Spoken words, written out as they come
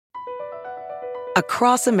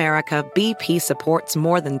Across America, BP supports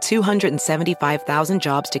more than 275,000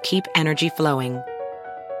 jobs to keep energy flowing.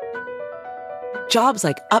 Jobs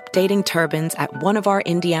like updating turbines at one of our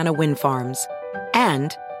Indiana wind farms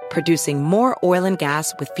and producing more oil and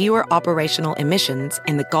gas with fewer operational emissions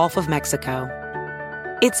in the Gulf of Mexico.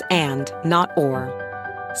 It's and, not or.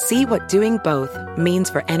 See what doing both means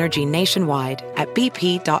for energy nationwide at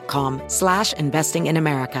bp.com/investing in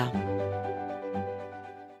America.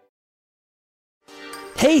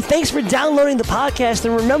 Hey, thanks for downloading the podcast.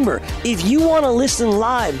 And remember, if you want to listen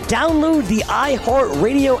live, download the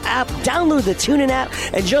iHeartRadio app, download the TuneIn app,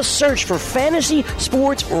 and just search for Fantasy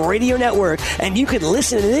Sports Radio Network, and you can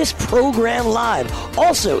listen to this program live.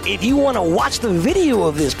 Also, if you want to watch the video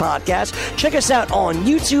of this podcast, check us out on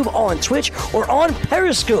YouTube, on Twitch, or on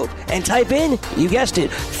Periscope, and type in, you guessed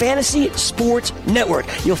it, Fantasy Sports Network.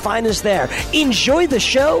 You'll find us there. Enjoy the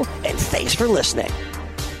show, and thanks for listening.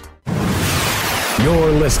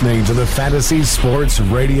 You're listening to the Fantasy Sports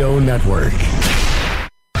Radio Network.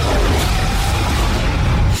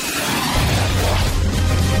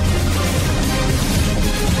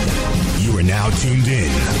 You are now tuned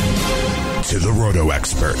in to the Roto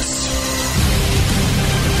Experts.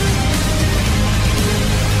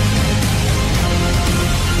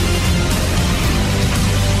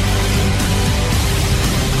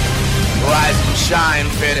 Rise and shine,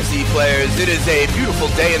 fantasy players. It is a beautiful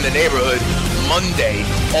day in the neighborhood. Monday,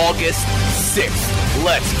 August 6th.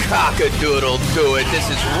 Let's cock-a-doodle do it. This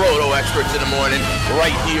is Roto Experts in the morning,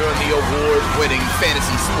 right here on the award-winning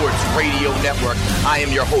Fantasy Sports Radio Network. I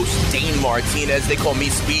am your host, Dane Martinez. They call me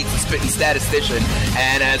Speeds, the spitting statistician.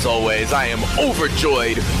 And as always, I am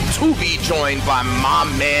overjoyed to be joined by my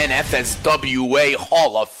man, FSWA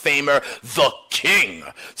Hall of Famer, the King,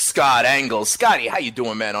 Scott Engel. Scotty, how you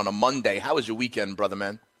doing, man, on a Monday? How was your weekend, brother,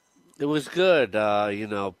 man? It was good.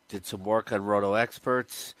 Did some work on Roto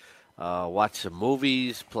Experts, watched some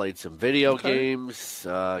movies, played some video games.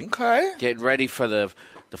 Getting ready for the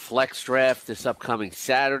Flex Draft this upcoming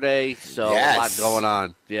Saturday. So A lot going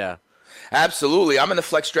on. Yeah. Absolutely. I'm in the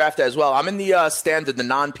Flex Draft as well. I'm in the standard, the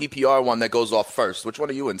non-PPR one that goes off first. Which one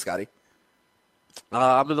are you in, Scotty?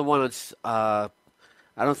 I'm in the one that's I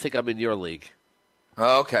don't think I'm in your league.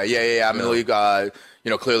 Okay, yeah. I'm in the league,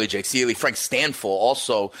 clearly Jake Seeley. Frank Stanfill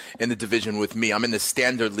also in the division with me. I'm in the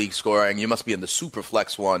standard league scoring. You must be in the super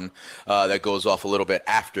flex one that goes off a little bit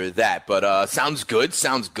after that. But sounds good.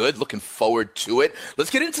 Looking forward to it. Let's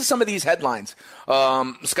get into some of these headlines,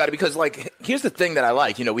 Scotty, because, here's the thing that I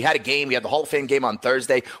like. We had a game. We had the Hall of Fame game on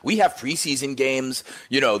Thursday. We have preseason games,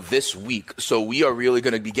 this week. So we are really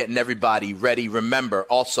going to be getting everybody ready. Remember,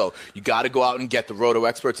 also, you got to go out and get the Roto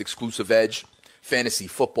Experts exclusive Edge fantasy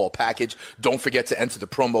football package. Don't forget to enter the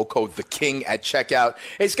promo code TheKing at checkout.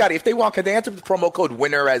 Hey, Scotty, if they want, can they enter the promo code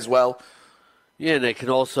WINNER as well? Yeah, and they can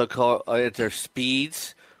also enter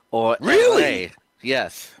Speeds or Really? LA.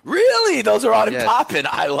 Yes. Really? Those are on and popping.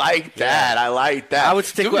 I like that. Yeah. I like that. I would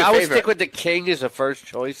stick with the King as a first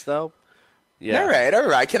choice, though. Yeah. All right.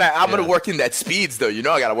 I'm going to work in that Speeds, though. I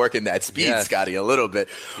got to work in that Speeds, Scotty, a little bit.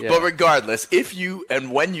 Yeah. But regardless, if you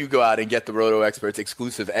and when you go out and get the Roto Experts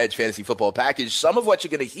exclusive Edge fantasy football package, some of what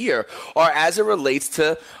you're going to hear are as it relates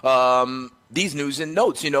to these news and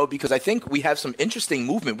notes, because I think we have some interesting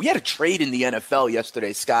movement. We had a trade in the NFL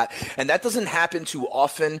yesterday, Scott, and that doesn't happen too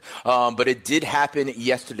often, but it did happen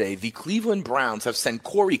yesterday. The Cleveland Browns have sent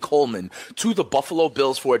Corey Coleman to the Buffalo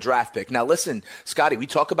Bills for a draft pick. Now, listen, Scotty, we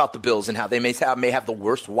talk about the Bills and how they may have the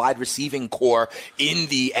worst wide receiving core in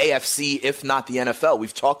the AFC, if not the NFL.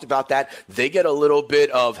 We've talked about that. They get a little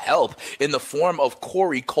bit of help in the form of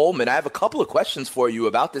Corey Coleman. I have a couple of questions for you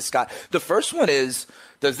about this, Scott. The first one is,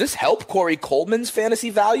 does this help Corey Coleman's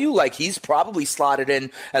fantasy value? He's probably slotted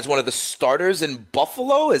in as one of the starters in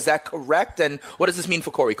Buffalo. Is that correct? And what does this mean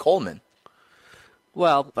for Corey Coleman?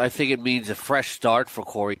 Well, I think it means a fresh start for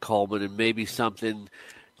Corey Coleman and maybe something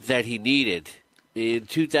that he needed. In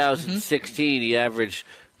 2016, he averaged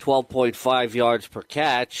 12.5 yards per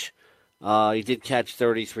catch. He did catch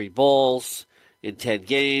 33 balls in 10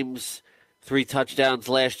 games. 3 touchdowns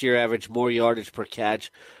last year, averaged more yardage per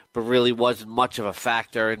catch, but really wasn't much of a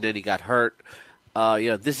factor, and then he got hurt.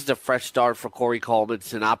 This is a fresh start for Corey Coleman.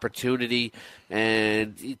 It's an opportunity,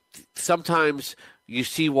 and sometimes you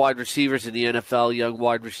see wide receivers in the NFL, young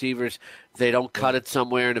wide receivers, they don't cut it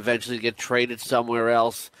somewhere and eventually get traded somewhere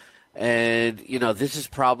else. And, this is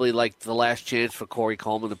probably the last chance for Corey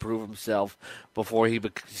Coleman to prove himself before he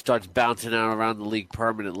starts bouncing out around the league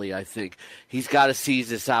permanently, I think. He's got to seize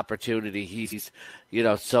this opportunity.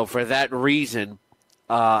 So for that reason,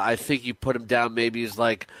 I think you put him down maybe as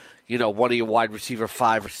one of your wide receiver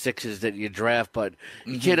 5 or 6s that you draft, but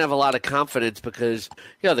you can't have a lot of confidence because,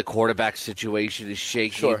 the quarterback situation is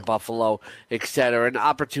shaky in Buffalo, et cetera, and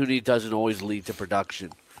opportunity doesn't always lead to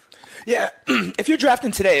production. Yeah. If you're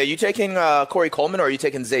drafting today, are you taking Corey Coleman or are you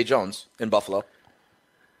taking Zay Jones in Buffalo?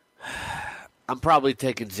 I'm probably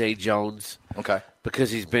taking Zay Jones. Okay. Because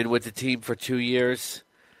he's been with the team for 2 years.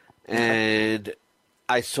 And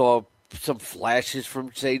I saw some flashes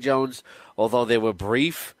from Zay Jones, although they were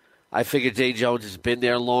brief. I figured Zay Jones has been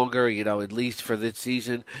there longer, at least for this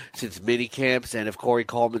season, since mini camps. And if Corey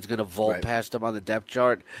Coleman's going to vault past him on the depth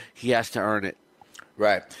chart, he has to earn it.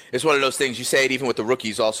 Right. It's one of those things. You say it even with the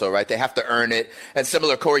rookies also, right? They have to earn it. And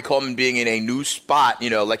similar, Corey Coleman being in a new spot,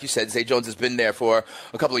 like you said, Zay Jones has been there for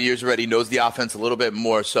a couple of years already, knows the offense a little bit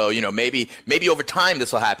more. So, maybe over time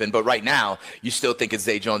this will happen. But right now, you still think it's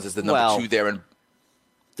Zay Jones as the number 2 there. And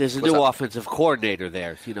there's a new offensive coordinator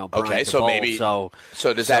there, Brian okay, so DeBoll, maybe. So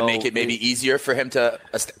does that make it maybe easier for him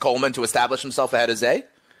Coleman to establish himself ahead of Zay?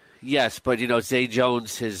 Yes, but, Zay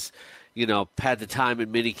Jones has – had the time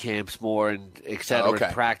in mini camps more and et cetera,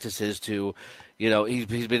 and practices to,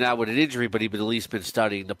 he's been out with an injury, but he's at least been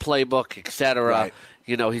studying the playbook, et cetera. Right.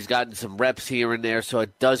 He's gotten some reps here and there, so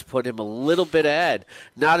it does put him a little bit ahead.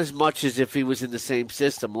 Not as much as if he was in the same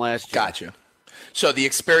system last year. Gotcha. So the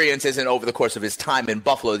experience isn't over the course of his time in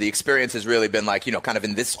Buffalo. The experience has really been kind of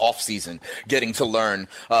in this offseason, getting to learn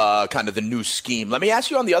kind of the new scheme. Let me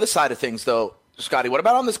ask you on the other side of things, though, Scotty, what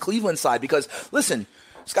about on this Cleveland side? Because, listen,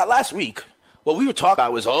 Scott, last week, what we were talking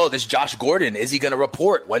about was, this Josh Gordon. Is he going to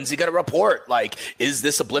report? When's he going to report? Is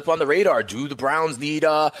this a blip on the radar? Do the Browns need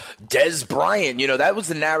Dez Bryant? That was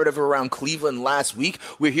the narrative around Cleveland last week.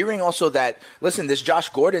 We're hearing also that, listen, this Josh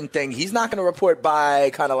Gordon thing, he's not going to report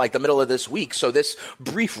by kind of the middle of this week. So this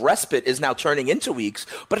brief respite is now turning into weeks.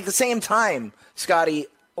 But at the same time, Scotty,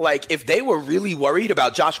 if they were really worried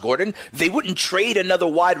about Josh Gordon, they wouldn't trade another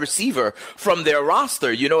wide receiver from their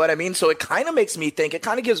roster. You know what I mean? So it kind of makes me think, it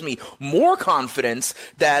kind of gives me more confidence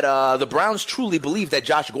that the Browns truly believe that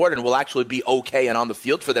Josh Gordon will actually be okay and on the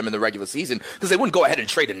field for them in the regular season, because they wouldn't go ahead and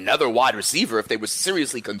trade another wide receiver if they were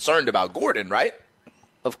seriously concerned about Gordon, right?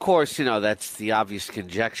 Of course, that's the obvious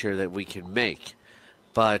conjecture that we can make.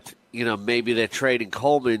 But, maybe they're trading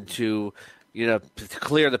Coleman to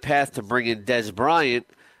clear the path to bring in Dez Bryant,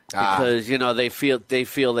 because they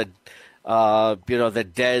feel that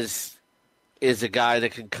that Dez is a guy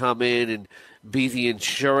that can come in and be the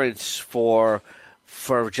insurance for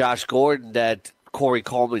Josh Gordon that Corey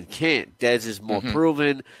Coleman can't. Dez is more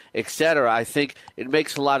proven, etc. I think it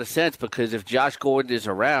makes a lot of sense, because if Josh Gordon is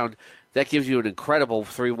around, that gives you an incredible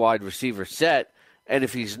 3 wide receiver set. And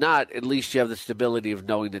if he's not, at least you have the stability of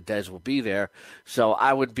knowing that Dez will be there. So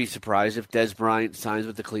I wouldn't be surprised if Dez Bryant signs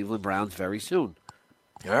with the Cleveland Browns very soon.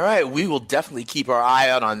 All right, we will definitely keep our eye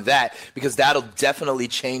out on that, because that'll definitely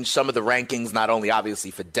change some of the rankings, not only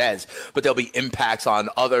obviously for Dez, but there'll be impacts on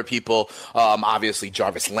other people, obviously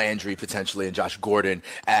Jarvis Landry potentially and Josh Gordon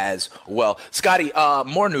as well. Scotty,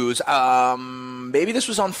 more news. Maybe this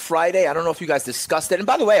was on Friday. I don't know if you guys discussed it. And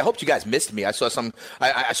by the way, I hope you guys missed me. I saw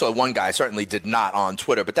one guy. I certainly did not on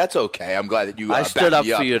Twitter, but that's okay. I'm glad that you I stood up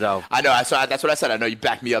for you, though. I know. That's what I said. I know you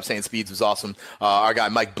backed me up saying Speeds was awesome. Our guy,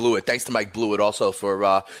 Mike Blewett. Thanks to Mike Blewett also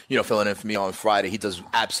for filling in for me on Friday. He does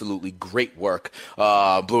absolutely great work.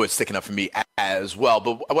 Blewett sticking up for me as well.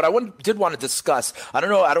 But what I did want to discuss, I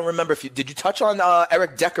don't remember if did you touch on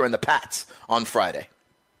Eric Decker and the Pats on Friday?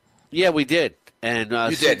 Yeah, we did. And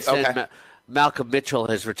you did. Okay. Malcolm Mitchell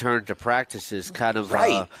has returned to practices, kind of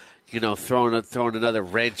throwing another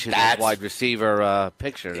wrench in the wide receiver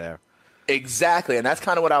picture there. Exactly, and that's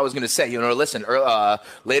kind of what I was going to say. Listen,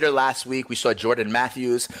 later last week we saw Jordan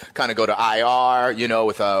Matthews kind of go to IR,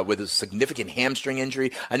 with a significant hamstring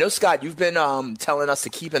injury. I know, Scott, you've been telling us to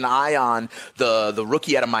keep an eye on the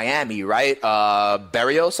rookie out of Miami, right?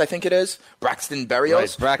 Berrios, I think it is. Braxton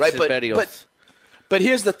Berrios. Right, Braxton Berrios. But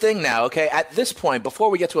here's the thing now, okay? At this point, before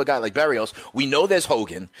we get to a guy like Berrios, we know there's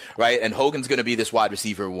Hogan, right? And Hogan's going to be this wide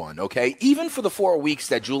receiver 1, okay? Even for the 4 weeks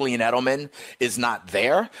that Julian Edelman is not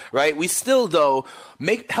there, right? We still, though,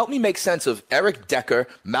 help me make sense of Eric Decker,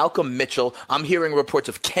 Malcolm Mitchell. I'm hearing reports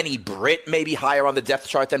of Kenny Britt maybe higher on the depth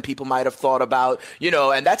chart than people might have thought about,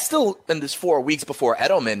 and that's still in this 4 weeks before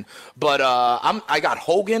Edelman. But I got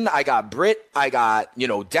Hogan, I got Britt, I got,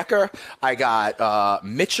 Decker, I got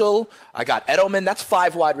Mitchell, I got Edelman. That's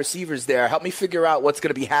 5 wide receivers there. Help me figure out what's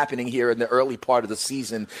going to be happening here in the early part of the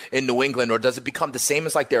season in New England, or does it become the same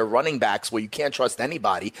as their running backs where you can't trust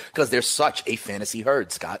anybody because they're such a fantasy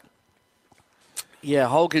herd, Scott? Yeah,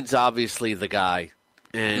 Hogan's obviously the guy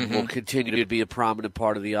and will continue to be a prominent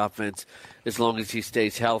part of the offense as long as he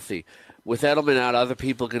stays healthy. with Edelman out, other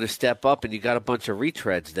people are going to step up, and you got a bunch of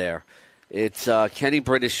retreads there. It's Kenny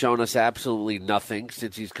Britt has shown us absolutely nothing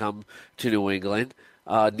since he's come to New England.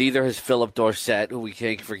 Neither has Philip Dorsett, who we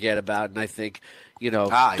can't forget about, and I think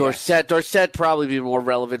Dorsett probably be more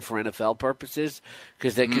relevant for NFL purposes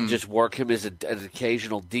because they can just work him as an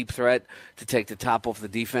occasional deep threat to take the top off the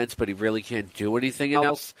defense, but he really can't do anything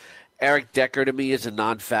else. Eric Decker, to me, is a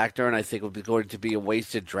non-factor, and I think would be going to be a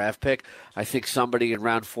wasted draft pick. I think somebody in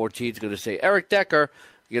round 14 is going to say, Eric Decker,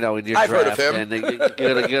 in your I've draft, heard of him. and you're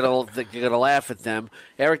going to laugh at them.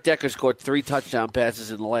 Eric Decker scored 3 touchdown passes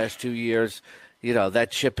in the last 2 years.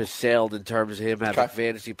 That ship has sailed in terms of him having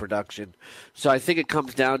fantasy production. So I think it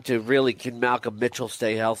comes down to really, can Malcolm Mitchell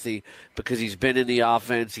stay healthy because he's been in the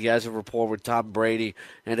offense. He has a rapport with Tom Brady.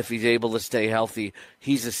 And if he's able to stay healthy,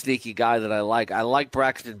 he's a sneaky guy that I like. I like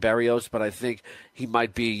Braxton Berrios, but I think he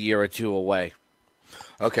might be a year or two away.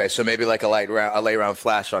 Okay, so maybe like a late round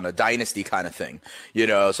flash on a dynasty kind of thing,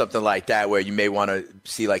 something like that, where you may want to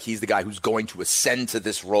see like he's the guy who's going to ascend to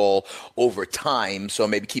this role over time. So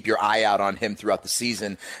maybe keep your eye out on him throughout the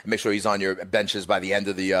season and make sure he's on your benches by the end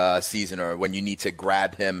of the season, or when you need to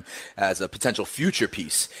grab him as a potential future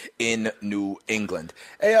piece in New England.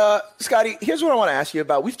 Hey, Scotty, here's what I want to ask you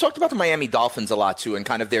about. We've talked about the Miami Dolphins a lot too, and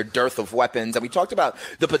kind of their dearth of weapons, and we talked about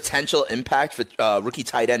the potential impact for rookie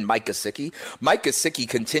tight end Mike Gesicki. Mike Gesicki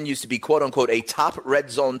continues to be, quote-unquote, a top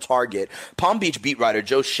red zone target. Palm Beach beat writer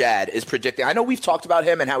Joe Schad is predicting. I know we've talked about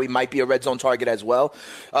him and how he might be a red zone target as well.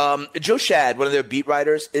 Joe Schad, one of their beat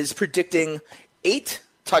writers, is predicting 8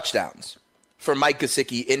 touchdowns for Mike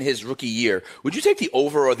Gesicki in his rookie year. Would you take the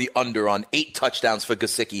over or the under on 8 touchdowns for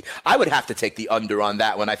Gesicki? I would have to take the under on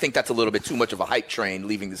that one. I think that's a little bit too much of a hype train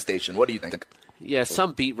leaving the station. What do you think? Yeah,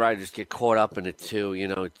 some beat writers get caught up in it too.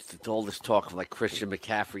 It's all this talk of like Christian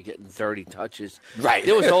McCaffrey getting 30 touches. Right.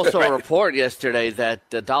 There was also a report yesterday that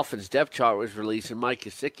the Dolphins depth chart was released, and Mike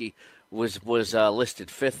Gesicki was listed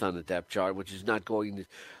 5th on the depth chart, which is not going to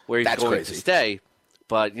where he's going to stay.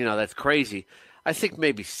 But that's crazy. I think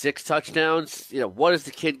maybe 6 touchdowns. What is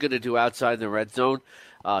the kid going to do outside the red zone?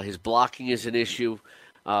 His blocking is an issue.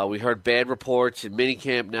 We heard bad reports in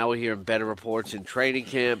minicamp. Now we're hearing better reports in training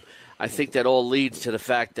camp. I think that all leads to the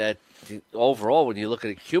fact that overall, when you look at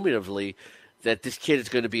it cumulatively, that this kid is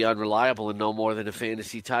going to be unreliable and no more than a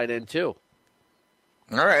fantasy tight end too.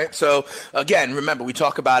 All right. So, again, remember, we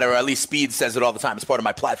talk about it, or at least Speed says it all the time. It's part of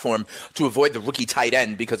my platform to avoid the rookie tight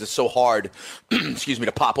end because it's so hard,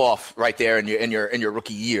 to pop off right there in your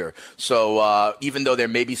rookie year. So, even though there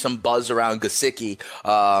may be some buzz around Gesicki,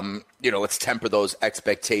 let's temper those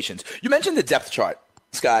expectations. You mentioned the depth chart,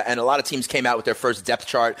 Scott, and a lot of teams came out with their first depth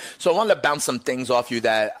chart. So I wanted to bounce some things off you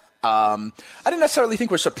that I didn't necessarily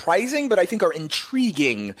think were surprising, but I think are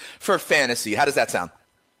intriguing for fantasy. How does that sound?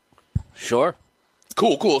 Sure.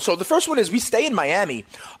 Cool. So the first one is we stay in Miami.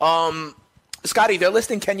 Scotty, they're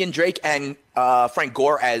listing Kenyon Drake and Frank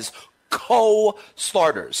Gore as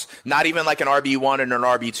co-starters, not even like an RB1 and an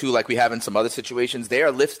RB2 like we have in some other situations. They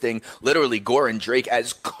are listing literally Gore and Drake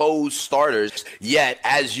as co-starters. Yet,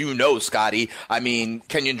 as you know, Scotty,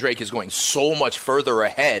 Kenyon Drake is going so much further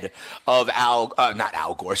ahead of not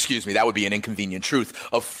Al Gore, excuse me, that would be an inconvenient truth,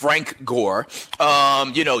 of Frank Gore.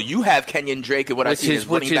 You have Kenyon Drake and what I see is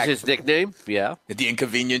which is his nickname, yeah. The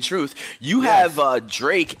inconvenient truth. You have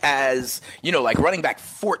Drake as, like running back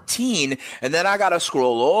 14, and then I got to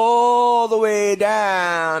scroll all the way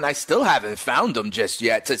down. I still haven't found him just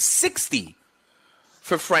yet to 60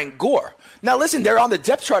 for Frank Gore. Now, listen, they're on the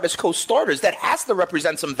depth chart as co-starters. That has to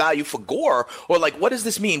represent some value for Gore. Or, what does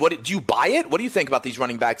this mean? Do you buy it? What do you think about these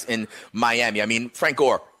running backs in Miami? Frank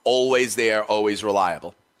Gore, always there, always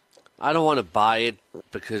reliable. I don't want to buy it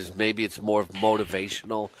because maybe it's more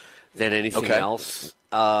motivational than anything else.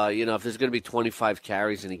 If there's going to be 25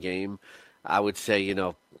 carries in a game, I would say,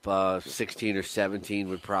 16 or 17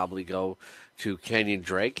 would probably go to Kenyon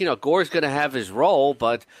Drake. Gore's going to have his role,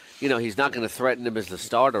 but, he's not going to threaten him as the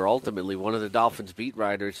starter. Ultimately, one of the Dolphins beat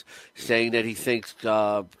writers saying that he thinks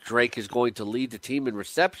Drake is going to lead the team in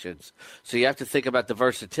receptions. So you have to think about the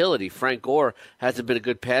versatility. Frank Gore hasn't been a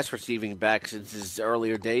good pass receiving back since his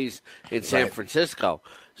earlier days in San Francisco.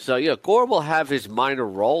 So, Gore will have his minor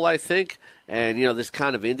role, I think, and, this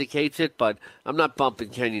kind of indicates it, but I'm not bumping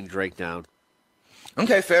Kenyon Drake down.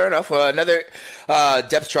 Okay, fair enough. Another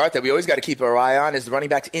depth chart that we always got to keep our eye on is the running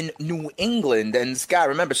backs in New England. And, Scott,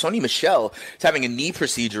 remember, Sony Michel is having a knee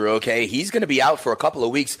procedure, okay? He's going to be out for a couple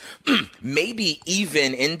of weeks, maybe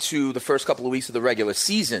even into the first couple of weeks of the regular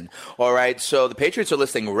season, all right? So the Patriots are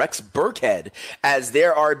listing Rex Burkhead as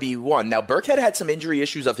their RB1. Now, Burkhead had some injury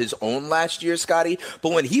issues of his own last year, Scotty,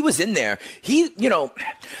 but when he was in there, the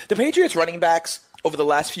Patriots running backs over the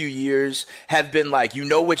last few years have been like, you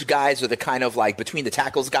know which guys are the kind of like between the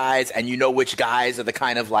tackles guys, and you know which guys are the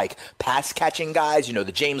kind of like pass catching guys, you know,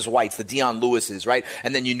 the James Whites, the Dion Lewises, right?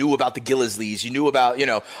 And then you knew about the Gillislees, you knew about,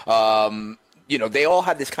 they all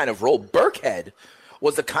had this kind of role. Burkhead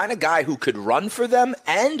was the kind of guy who could run for them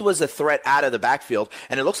and was a threat out of the backfield.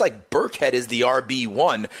 And it looks like Burkhead is the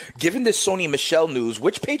RB1. Given this Sony Michel news,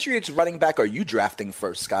 which Patriots running back are you drafting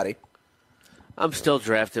first, Scotty? I'm still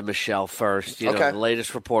drafting Michel first. The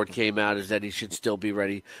latest report came out is that he should still be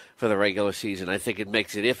ready for the regular season. I think it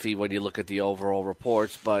makes it iffy when you look at the overall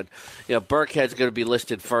reports. But, Burkhead's going to be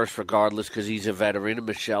listed first regardless because he's a veteran, and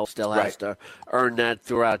Michel still has to earn that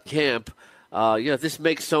throughout camp. This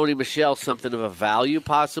makes Sony Michel something of a value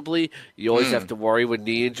possibly. You always have to worry with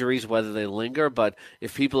knee injuries whether they linger. But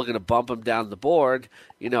if people are going to bump him down the board,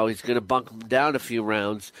 he's going to bump him down a few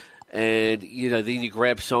rounds. And, then you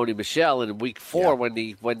grab Sony Michel, and in week 4, when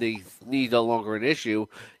the knee no longer an issue,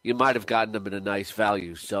 you might have gotten them at a nice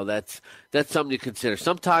value. So that's something to consider.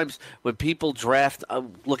 Sometimes when people draft,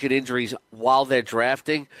 look at injuries while they're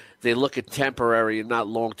drafting, they look at temporary and not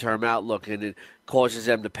long-term outlook, and it causes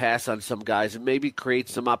them to pass on some guys and maybe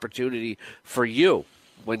creates some opportunity for you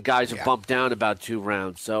when guys are bumped down about 2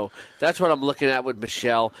 rounds. So that's what I'm looking at with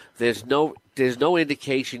Michel. There's no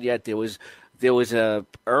indication yet. There was a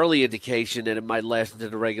early indication that it might last into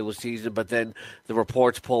the regular season, but then the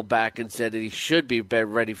reports pulled back and said that he should be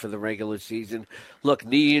ready for the regular season. Look,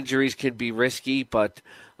 knee injuries can be risky, but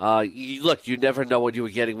you never know what you were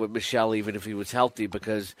getting with Michel, even if he was healthy,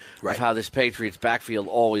 because of how this Patriots backfield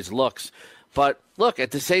always looks. But look,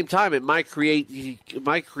 at the same time, it might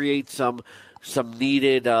create some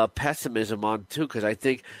needed pessimism on too, because I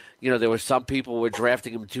think. There were some people who were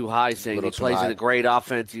drafting him too high, saying he plays in a great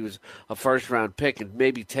offense. He was a first-round pick, and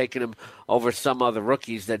maybe taking him over some other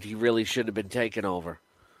rookies that he really shouldn't have been taken over.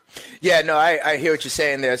 Yeah, no, I hear what you're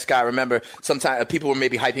saying there, Scott. Remember, sometimes people were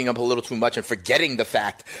maybe hyping up a little too much and forgetting the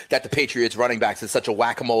fact that the Patriots running backs is such a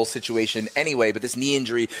whack-a-mole situation anyway, but this knee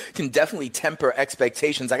injury can definitely temper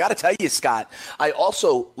expectations. I got to tell you, Scott, I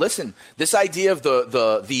also, listen, this idea of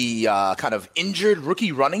the kind of injured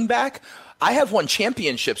rookie running back, I have won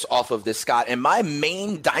championships off of this, Scott. In my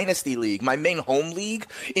main dynasty league, my main home league,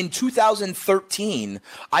 in 2013,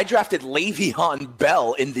 I drafted Le'Veon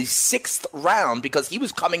Bell in the 6th round because he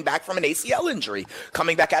was coming back from an ACL injury,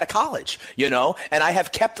 coming back out of college, and I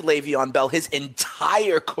have kept Le'Veon Bell his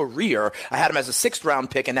entire career. I had him as a 6th round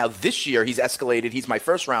pick, and now this year he's escalated. He's my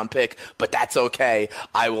 1st round pick, but that's okay.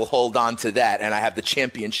 I will hold on to that, and I have the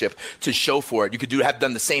championship to show for it. You could have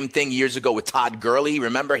done the same thing years ago with Todd Gurley.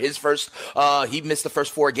 Remember his first he missed the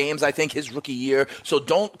first 4 games, I think, his rookie year. So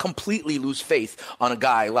don't completely lose faith on a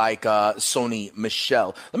guy like Sony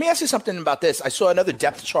Michel. Let me ask you something about this. I saw another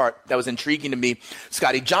depth chart that was intriguing to me,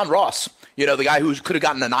 Scotty. John Ross, the guy who could have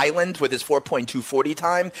gotten an island with his 4.2 40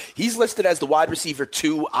 time. He's listed as the wide receiver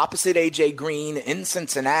 2 opposite A.J. Green in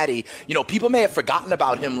Cincinnati. People may have forgotten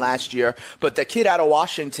about him last year, but the kid out of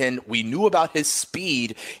Washington, we knew about his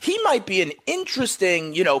speed. He might be an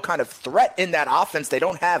interesting, kind of threat in that offense. They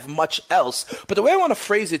don't have much else. But the way I want to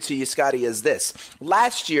phrase it to you, Scotty, is this.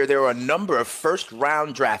 Last year, there were a number of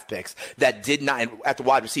first-round draft picks that did not, at the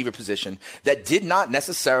wide receiver position, that did not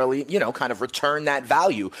necessarily, kind of return that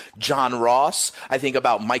value. John Ross, I think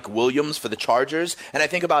about Mike Williams for the Chargers, and I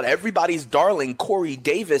think about everybody's darling Corey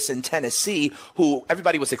Davis in Tennessee, who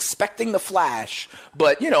everybody was expecting the flash,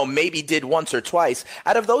 but, maybe did once or twice.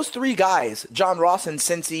 Out of those 3 guys, John Ross in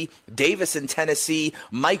Cincy, Davis in Tennessee,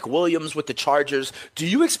 Mike Williams with the Chargers, do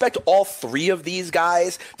you expect all 3 of these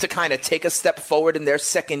guys to kind of take a step forward in their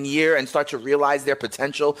 2nd year and start to realize their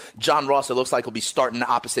potential? John Ross, it looks like, will be starting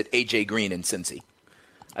opposite A.J. Green in Cincy.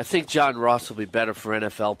 I think John Ross will be better for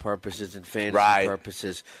NFL purposes and fantasy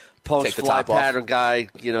purposes. Post-fly pattern guy,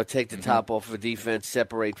 take the top off of a defense,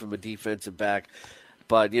 separate from a defensive back.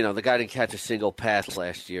 But, the guy didn't catch a single pass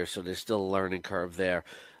last year, so there's still a learning curve there.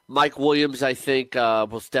 Mike Williams, I think,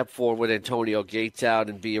 will step forward with Antonio Gates out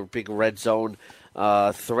and be a big red zone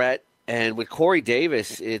threat. And with Corey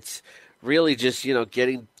Davis, it's really just,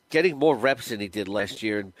 getting more reps than he did last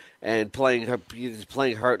year and playing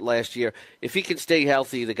hurt last year. If he can stay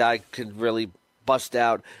healthy, the guy can really bust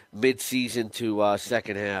out mid-season to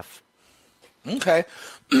second half. Okay.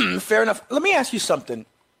 Fair enough. Let me ask you something,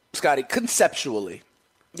 Scotty, conceptually.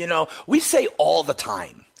 We say all the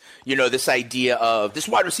time, this idea of this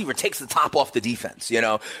wide receiver takes the top off the defense.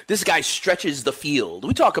 This guy stretches the field.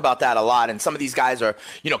 We talk about that a lot. And some of these guys are,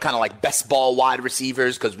 kind of like best ball wide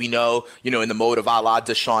receivers because we know, in the mode of a la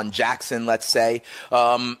Deshaun Jackson, let's say.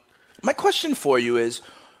 My question for you is,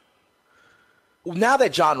 now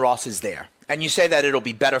that John Ross is there, And you say that it'll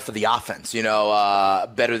be better for the offense,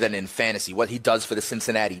 better than in fantasy, what he does for the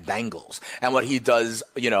Cincinnati Bengals and what he does,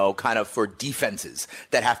 kind of for defenses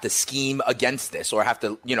that have to scheme against this or have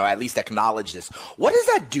to, at least acknowledge this. What does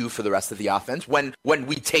that do for the rest of the offense when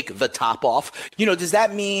we take the top off? Does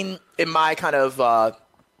that mean, in my kind of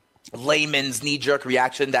layman's knee-jerk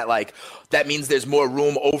reaction, that means there's more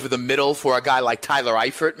room over the middle for a guy like Tyler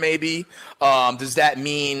Eifert maybe? Does that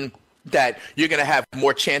mean that you're going to have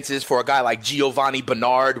more chances for a guy like Giovanni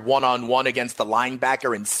Bernard one-on-one against the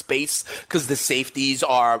linebacker in space because the safeties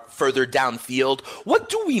are further downfield? What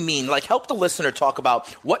do we mean? Help the listener talk about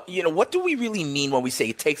what do we really mean when we say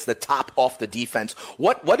it takes the top off the defense?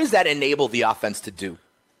 What does that enable the offense to do?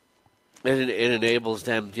 It enables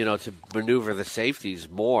them, to maneuver the safeties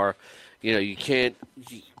more. You can't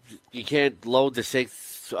load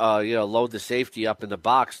the safety up in the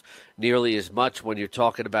box nearly as much when you're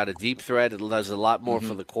talking about a deep threat. It does a lot more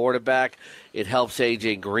for the quarterback. It helps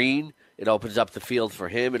A.J. Green. It opens up the field for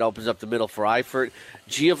him. It opens up the middle for Eifert.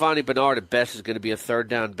 Giovanni Bernard at best is going to be a third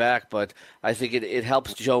down back, but I think it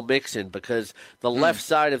helps Joe Mixon because the left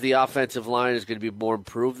side of the offensive line is going to be more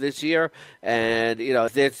improved this year. And,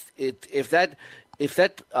 if that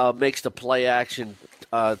makes the play action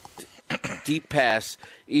deep pass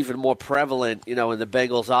even more prevalent, in the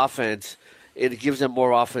Bengals offense, it gives them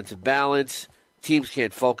more offensive balance. Teams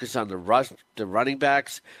can't focus on the running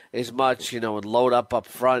backs as much, and load up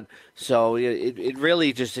front. So it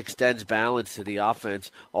really just extends balance to the offense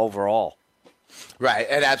overall. Right,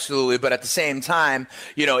 and absolutely. But at the same time,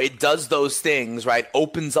 it does those things, right?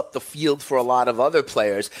 Opens up the field for a lot of other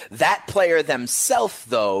players. That player themselves,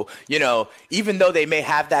 though, even though they may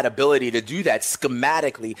have that ability to do that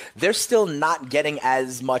schematically, they're still not getting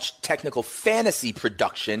as much technical fantasy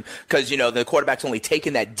production because, the quarterback's only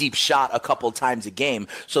taking that deep shot a couple times a game.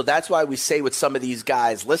 So that's why we say with some of these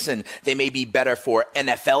guys, listen, they may be better for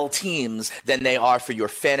NFL teams than they are for your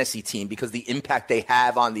fantasy team because the impact they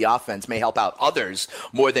have on the offense may help out others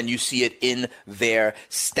more than you see it in their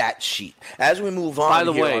stat sheet. As we move on, by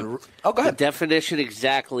the way, go ahead. The definition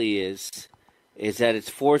exactly is that it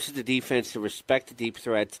forces the defense to respect the deep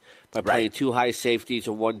threats by playing two high safeties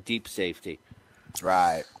or one deep safety.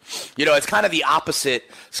 Right. It's kind of the opposite,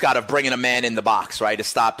 Scott, of bringing a man in the box, right, to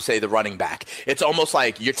stop, say, the running back. It's almost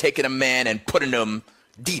like you're taking a man and putting him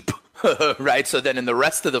deep. Right, so then in the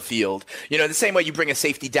rest of the field, the same way you bring a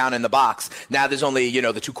safety down in the box, now there's only,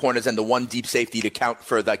 the two corners and the one deep safety to count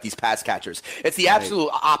for these pass catchers. It's the absolute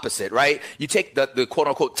opposite, right? You take the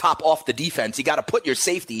quote-unquote top off the defense, you got to put your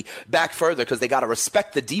safety back further because they got to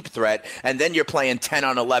respect the deep threat, and then you're playing 10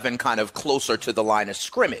 on 11 kind of closer to the line of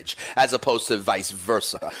scrimmage as opposed to vice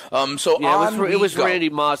versa. It was Randy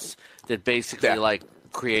Moss that basically,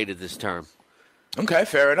 created this term. Okay,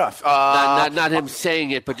 fair enough. Not him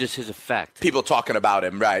saying it, but just his effect. People talking about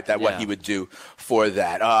him, right? What he would do for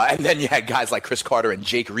that. And then you had guys like Chris Carter and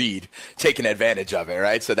Jake Reed taking advantage of it,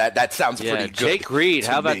 right? So that sounds pretty good. Jake Reed,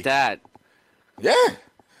 how about that? Yeah.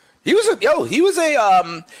 He was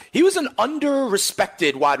an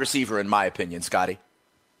under-respected wide receiver in my opinion, Scotty.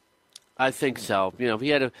 I think so.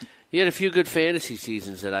 He had a few good fantasy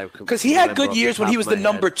seasons that I – because he had good years when he was the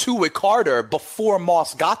number 2 with Carter before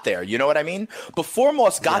Moss got there. You know what I mean? Before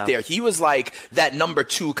Moss got there, he was like that number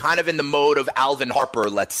 2, kind of in the mode of Alvin Harper,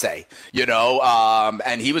 let's say.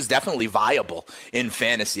 And he was definitely viable in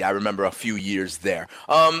fantasy. I remember a few years there.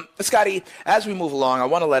 Scotty, as we move along, I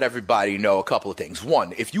want to let everybody know a couple of things.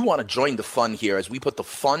 One, if you want to join the fun here as we put the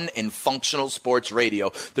fun in functional sports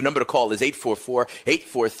radio, the number to call is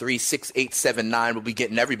 844-843-6879. We'll be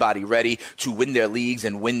getting everybody ready to win their leagues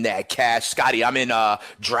and win that cash. Scotty, I'm in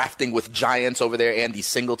drafting with Giants over there. Andy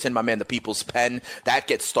Singleton, my man, the People's Pen. That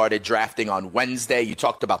gets started drafting on Wednesday. You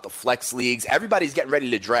talked about the flex leagues. Everybody's getting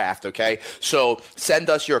ready to draft, okay? So send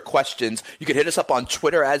us your questions. You can hit us up on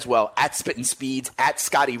Twitter as well, at Spittin' Speeds, at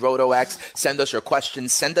Scotty RotoX. Send us your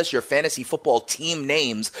questions. Send us your fantasy football team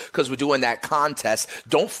names because we're doing that contest.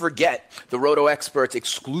 Don't forget the Roto Experts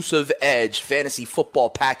exclusive Edge fantasy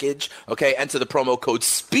football package, okay? Enter the promo code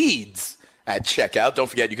SPEEDS at checkout. Don't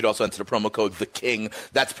forget, you could also enter the promo code The King.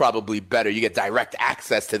 That's probably better. You get direct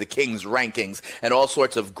access to the King's rankings and all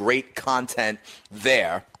sorts of great content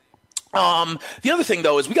there. The other thing,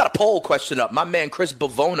 though, is we got a poll question up. My man Chris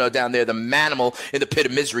Bavona down there, the manimal in the pit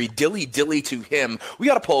of misery, dilly to him. We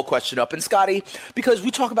got a poll question up. And, Scotty, because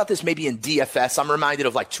we talk about this maybe in DFS, I'm reminded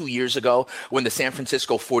of 2 years ago when the San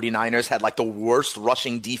Francisco 49ers had the worst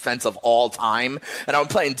rushing defense of all time. And I'm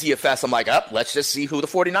playing DFS. I'm like, let's just see who the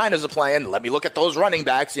 49ers are playing. Let me look at those running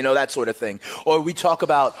backs, that sort of thing. Or we talk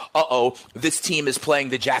about, this team is playing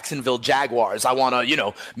the Jacksonville Jaguars. I want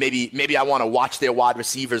to, maybe I want to watch their wide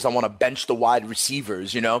receivers. I want to bench the wide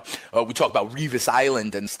receivers, we talk about Revis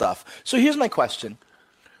Island and stuff. So here's my question.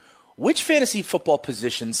 Which fantasy football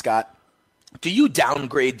position, Scott, do you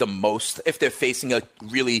downgrade the most if they're facing a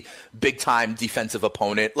really big-time defensive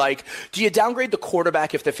opponent? Like, do you downgrade the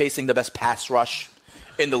quarterback if they're facing the best pass rush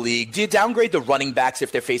in the league? Do you downgrade the running backs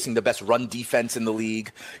if they're facing the best run defense in the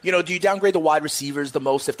league? Do you downgrade the wide receivers the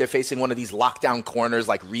most if they're facing one of these lockdown corners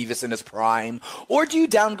like Revis in his prime? Or do you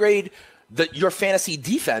downgrade your fantasy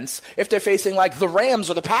defense if they're facing like the Rams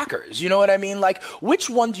or the Packers? You know what I mean? Like, which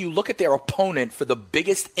one do you look at their opponent for the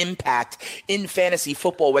biggest impact in fantasy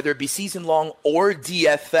football, whether it be season long or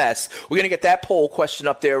DFS? We're going to get that poll question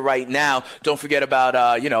up there right now. Don't forget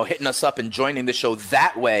about, hitting us up and joining the show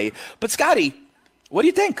that way. But Scotty, what do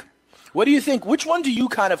you think? What do you think? Which one do you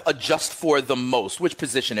kind of adjust for the most? Which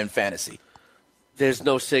position in fantasy? There's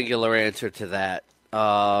no singular answer to that.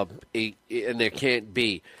 And there can't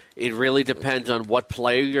be. It really depends on what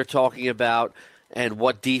player you're talking about and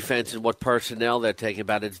what defense and what personnel they're taking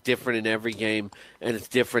about. It's different in every game, and it's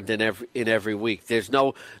different in every week. There's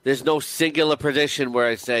no singular position where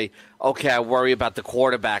I say, okay, I worry about the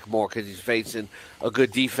quarterback more because he's facing a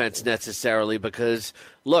good defense necessarily. Because,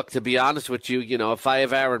 look, to be honest with you, if I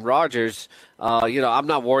have Aaron Rodgers, I'm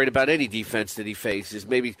not worried about any defense that he faces.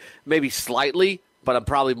 Maybe slightly, but I'm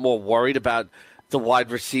probably more worried about the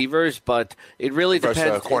wide receivers, but it really depends.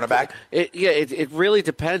 Versus cornerback? It really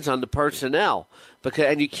depends on the personnel.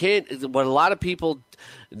 And you can't. What a lot of people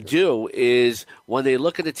do is when they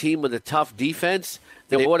look at a team with a tough defense,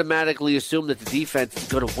 they automatically assume that the defense is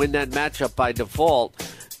going to win that matchup by default.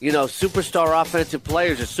 Superstar offensive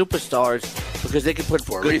players are superstars because they can put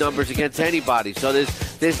good numbers against anybody. So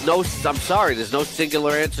there's no. I'm sorry, there's no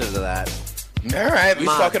singular answer to that. All right, we're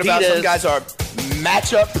talking about some guys are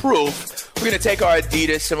matchup proof. We're going to take our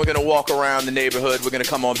Adidas and we're going to walk around the neighborhood. We're going to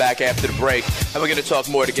come on back after the break, and we're going to talk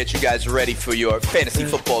more to get you guys ready for your fantasy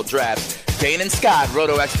football draft. Dane and Scott,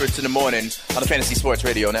 Roto Experts in the Morning on the Fantasy Sports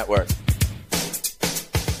Radio Network.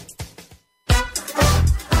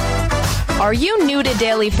 Are you new to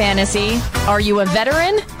daily fantasy? Are you a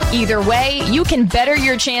veteran? Either way, you can better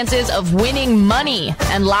your chances of winning money,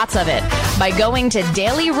 and lots of it, by going to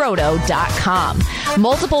dailyroto.com.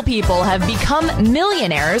 Multiple people have become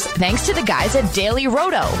millionaires thanks to the guys at Daily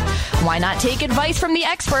Roto. Why not take advice from the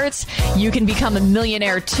experts? You can become a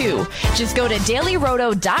millionaire too. Just go to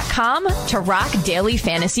dailyroto.com to rock daily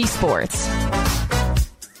fantasy sports.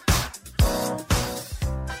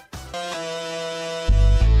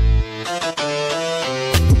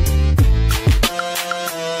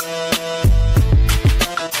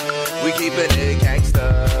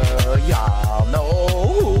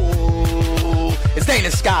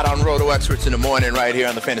 Scott on Roto Experts in the Morning right here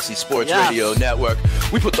on the Fantasy Sports Radio Network.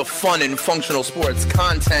 We put the fun in functional sports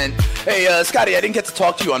content. Hey, Scotty, I didn't get to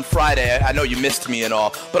talk to you on Friday. I know you missed me and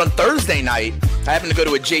all. But on Thursday night, I happened to go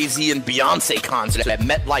to a Jay-Z and Beyonce concert at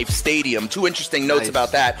MetLife Stadium. Two interesting notes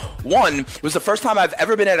about that. One, it was the first time I've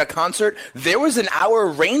ever been at a concert. There was an hour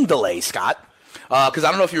rain delay, Scott. Because I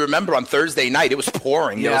don't know if you remember, on Thursday night, it was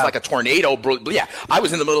pouring. There was like a tornado. Yeah, I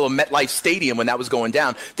was in the middle of MetLife Stadium when that was going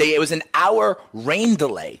down. It was an hour rain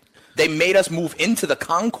delay. They made us move into the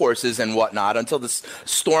concourses and whatnot until this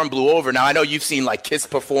storm blew over. Now, I know you've seen like Kiss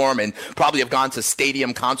perform and probably have gone to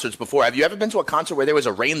stadium concerts before. Have you ever been to a concert where there was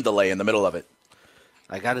a rain delay in the middle of it?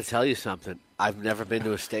 I got to tell you something. I've never been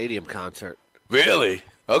to a stadium concert. Really?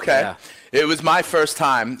 Okay. Yeah. It was my first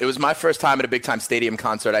time. It was my first time at a big-time stadium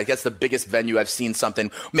concert. I guess the biggest venue I've seen something,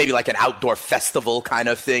 maybe like an outdoor festival kind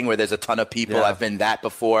of thing where there's a ton of people. Yeah. I've been that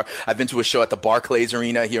before. I've been to a show at the Barclays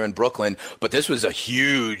Arena here in Brooklyn, but this was a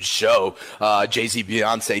huge show. Jay-Z,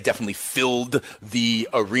 Beyonce definitely filled the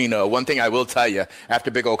arena. One thing I will tell you,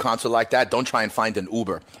 after a big old concert like that, don't try and find an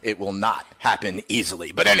Uber. It will not happen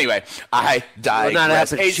easily. But anyway, I digress. It will not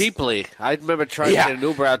happen cheaply. I remember trying to get an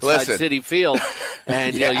Uber outside Citi Field,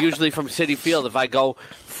 and usually from Citi Field, if I go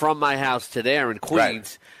from my house to there in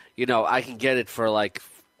Queens, I can get it for like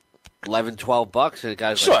 $11, $12, and the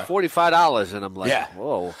guy's like $45, and I'm like,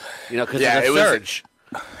 whoa, because of the surge.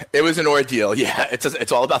 It was an ordeal. Yeah,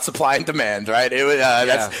 it's all about supply and demand, right? It was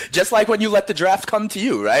that's just like when you let the draft come to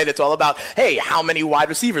you, right? It's all about, hey, how many wide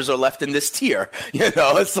receivers are left in this tier?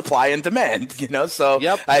 It's supply and demand. So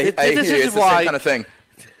I hear you. It's the same kind of thing.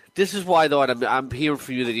 This is why, though, I'm hearing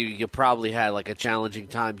from you that you probably had like a challenging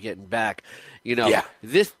time getting back.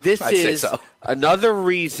 This is another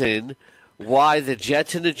reason why the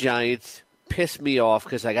Jets and the Giants piss me off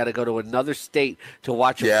because I got to go to another state to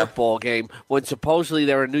watch a football game when supposedly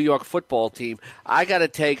they're a New York football team. I got to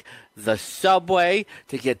take the subway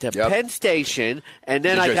to get to Penn Station, and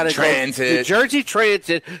then I got to go New Jersey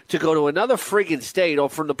Transit to go to another friggin' state, or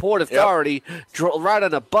from the Port Authority, ride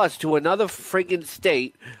on a bus to another friggin'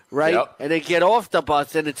 state, right? And then get off the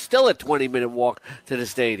bus, and it's still a 20-minute walk to the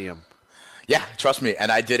stadium. Yeah, trust me.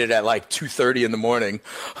 And I did it at like 2:30 in the morning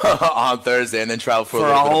on Thursday, and then traveled for a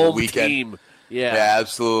little bit of a weekend. Team. Yeah,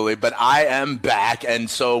 absolutely. But I am back, and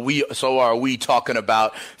so are we talking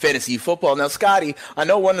about fantasy football. Now, Scotty, I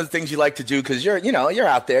know one of the things you like to do because you're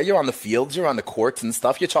out there, you're on the fields, you're on the courts and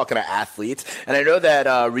stuff. You're talking to athletes, and I know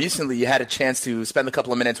that recently you had a chance to spend a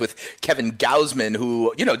couple of minutes with Kevin Gausman,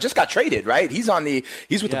 who just got traded, right? He's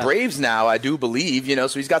with the Braves now, I do believe.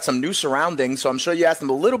 So he's got some new surroundings. So I'm sure you asked him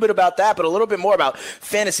a little bit about that, but a little bit more about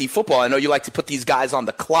fantasy football. I know you like to put these guys on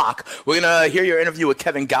the clock. We're gonna hear your interview with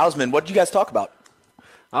Kevin Gausman. What did you guys talk about?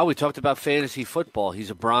 Oh, we talked about fantasy football. He's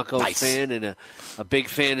a Broncos fan and a big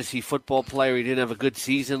fantasy football player. He didn't have a good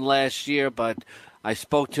season last year, but I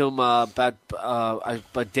spoke to him about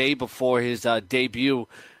a day before his debut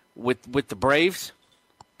with the Braves.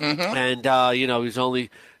 Mm-hmm. And, he was only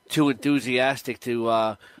too enthusiastic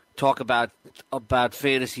to talk about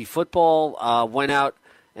fantasy football. Went out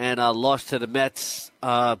and lost to the Mets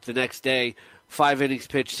the next day. 5 innings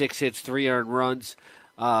pitched, 6 hits, 3 earned runs.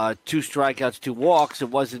 2 strikeouts, 2 walks. It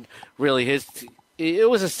wasn't really his. It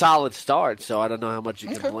was a solid start, so I don't know how much you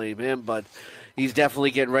can blame him, but he's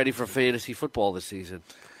definitely getting ready for fantasy football this season.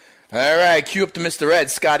 All right, cue up to Mr.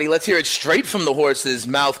 Ed. Scotty, let's hear it straight from the horse's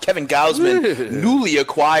mouth. Kevin Gausman, newly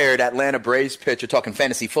acquired Atlanta Braves pitcher, talking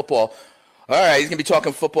fantasy football. All right, he's going to be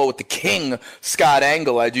talking football with the king, Scott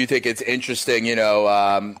Engel. I do think it's interesting,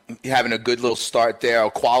 having a good little start there,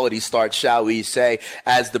 a quality start, shall we say,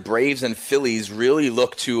 as the Braves and Phillies really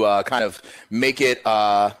look to kind of make it,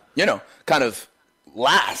 kind of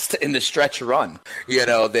last in the stretch run,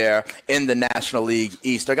 there in the National League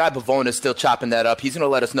East. Our guy Bavona is still chopping that up. He's going to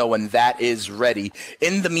let us know when that is ready.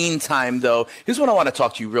 In the meantime, though, here's what I want to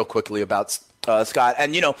talk to you real quickly about, Scott.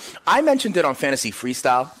 And, I mentioned it on Fantasy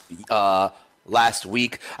Freestyle last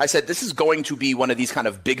week. I said this is going to be one of these kind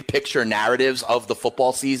of big picture narratives of the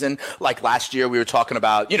football season. Like last year, we were talking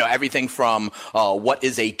about, everything from what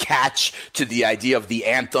is a catch to the idea of the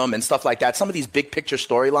anthem and stuff like that. Some of these big picture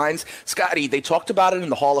storylines. Scotty, they talked about it in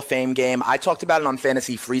the Hall of Fame game. I talked about it on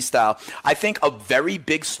Fantasy Freestyle. I think a very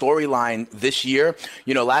big storyline this year,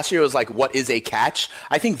 last year was like, what is a catch?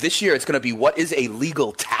 I think this year it's going to be what is a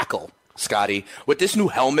legal tackle. Scotty, with this new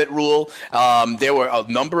helmet rule, there were a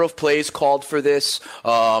number of plays called for this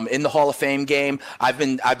in the Hall of Fame game. I've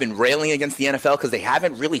been railing against the NFL because they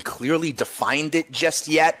haven't really clearly defined it just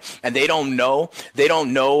yet, and they don't know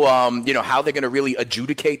how they're going to really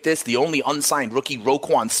adjudicate this. The only unsigned rookie,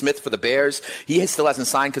 Roquan Smith for the Bears, he still hasn't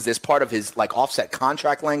signed because there's part of his offset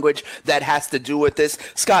contract language that has to do with this.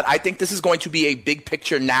 Scott, I think this is going to be a big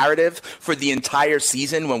picture narrative for the entire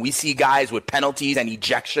season when we see guys with penalties and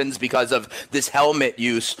ejections because of this helmet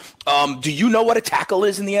use. Do you know what a tackle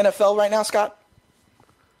is in the NFL right now, Scott?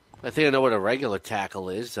 I think I know what a regular tackle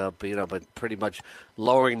is, but pretty much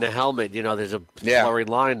lowering the helmet. There's a blurry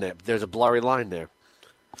line there. There's a blurry line there.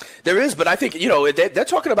 There is, but I think, they're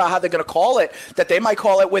talking about how they're going to call it, that they might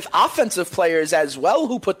call it with offensive players as well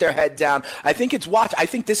who put their head down. I think it's watch. I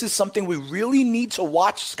think this is something we really need to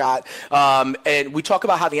watch, Scott. And we talk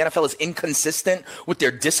about how the NFL is inconsistent with their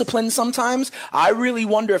discipline sometimes. I really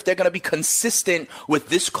wonder if they're going to be consistent with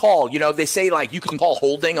this call. They say, you can call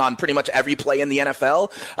holding on pretty much every play in the NFL.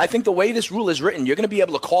 I think the way this rule is written, you're going to be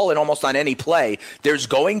able to call it almost on any play. There's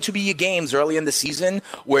going to be games early in the season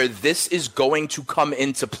where this is going to come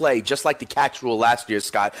into play, just like the catch rule last year,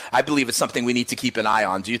 Scott. I believe it's something we need to keep an eye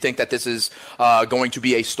on. Do you think that this is going to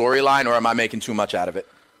be a storyline, or am I making too much out of it?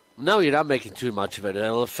 No, you're not making too much of it.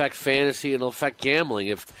 It'll affect fantasy. It'll affect gambling.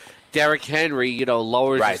 If Derrick Henry,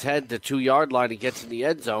 lowers his head to 2-yard line and gets in the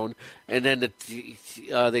end zone, and then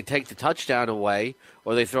they take the touchdown away,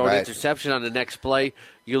 or they throw an interception on the next play,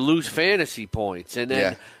 you lose fantasy points. And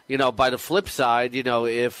then, by the flip side,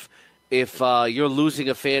 if you're losing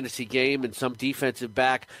a fantasy game and some defensive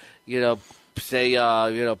back, hits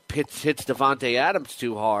Devontae Adams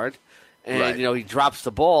too hard, and he drops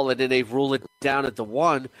the ball, and then they rule it down at the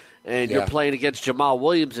 1, and you're playing against Jamal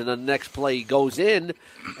Williams, and the next play he goes in,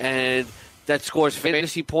 and that scores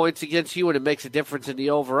fantasy points against you, and it makes a difference in the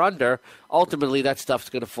over/under. Ultimately, that stuff's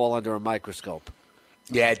going to fall under a microscope.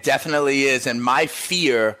 Yeah, it definitely is. And my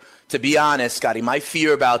fear, to be honest, Scotty, my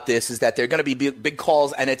fear about this is that they're going to be big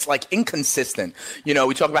calls, and it's like inconsistent. You know,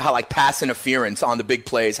 we talk about how like pass interference on the big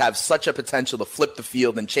plays have such a potential to flip the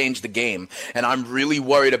field and change the game. And I'm really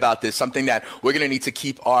worried about this, something that we're going to need to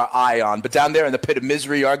keep our eye on. But down there in the pit of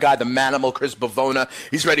misery, our guy, the manimal, Chris Bavona,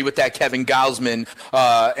 he's ready with that Kevin Gausman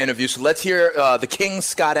interview. So let's hear the King,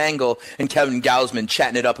 Scott Angle, and Kevin Gausman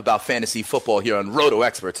chatting it up about fantasy football here on Roto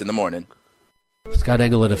Experts in the morning. Scott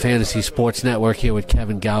Engel of the Fantasy Sports Network here with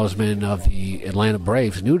Kevin Gausman of the Atlanta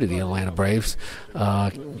Braves, new to the Atlanta Braves.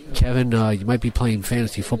 Kevin, you might be playing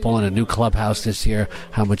fantasy football in a new clubhouse this year.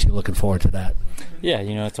 How much are you looking forward to that? Yeah,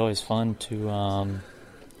 you know, it's always fun to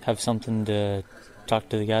have something to talk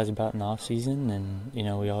to the guys about in the off season, and you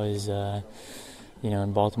know, we always, in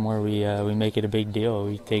Baltimore, we make it a big deal.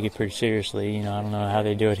 We take it pretty seriously. You know, I don't know how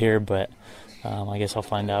they do it here, but I guess I'll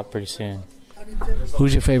find out pretty soon.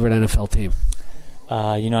 Who's your favorite NFL team?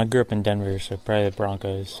 I grew up in Denver, so probably the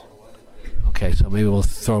Broncos. Okay, so maybe we'll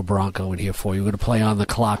throw Bronco in here for you. We're going to play on the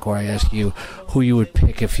clock where I ask you who you would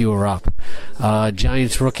pick if you were up.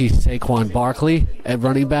 Giants rookie Saquon Barkley at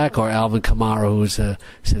running back, or Alvin Kamara, who was a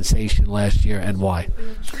sensation last year, and why?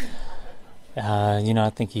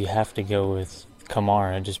 I think you have to go with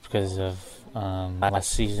Kamara just because of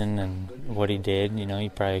last season and what he did. You know, you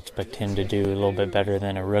probably expect him to do a little bit better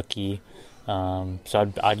than a rookie.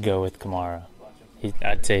 So I'd go with Kamara.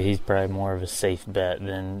 I'd say he's probably more of a safe bet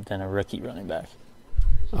than a rookie running back.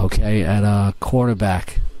 Okay, at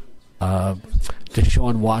quarterback,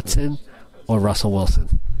 Deshaun Watson or Russell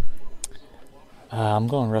Wilson? I'm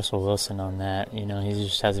going Russell Wilson on that. You know, he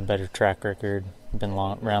just has a better track record, been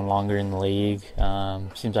around longer in the league.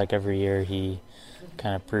 Seems like every year he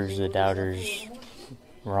kind of proves the doubters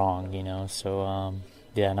wrong, you know. So,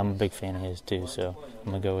 and I'm a big fan of his too, so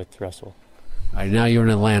I'm going to go with Russell. All right, now you're in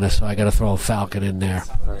Atlanta, so I got to throw a Falcon in there.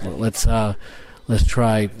 Let's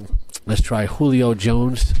try Julio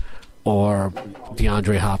Jones or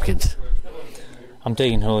DeAndre Hopkins. I'm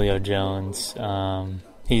taking Julio Jones.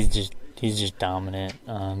 He's just dominant.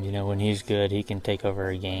 When he's good, he can take over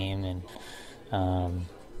a game, and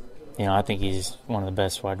I think he's one of the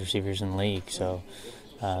best wide receivers in the league. So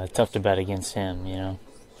tough to bet against him. You know.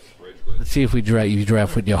 Let's see if you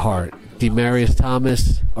draft with your heart. Demaryius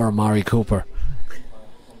Thomas or Amari Cooper.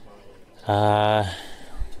 I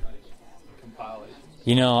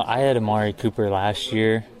had Amari Cooper last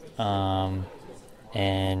year,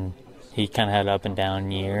 and he kind of had an up and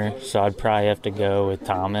down year, so I'd probably have to go with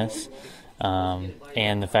Thomas.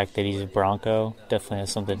 And the fact that he's a Bronco definitely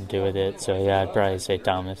has something to do with it. So, yeah, I'd probably say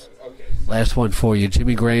Thomas. Last one for you.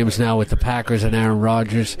 Jimmy Graham's now with the Packers and Aaron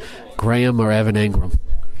Rodgers. Graham or Evan Engram?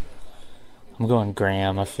 I'm going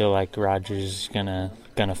Graham. I feel like Rodgers is gonna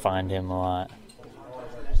find him a lot.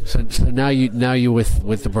 So now you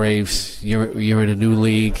with the Braves. You're in a new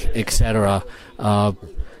league, etc.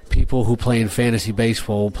 People who play in fantasy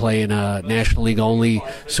baseball, play in a National League only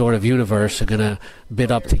sort of universe, are going to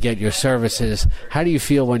bid up to get your services. How do you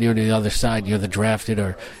feel when you're on the other side? You're the drafted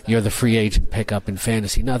or you're the free agent pickup in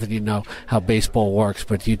fantasy. Not that you know how baseball works,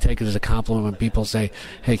 but do you take it as a compliment when people say,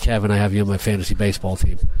 "Hey, Kevin, I have you on my fantasy baseball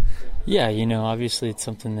team"? Yeah, obviously it's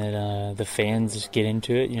something that the fans get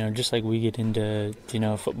into it, just like we get into,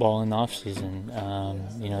 football in the off season.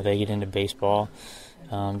 They get into baseball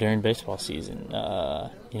during baseball season.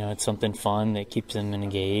 It's something fun that keeps them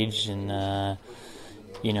engaged, and,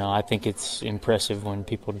 I think it's impressive when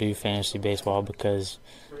people do fantasy baseball because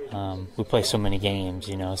we play so many games,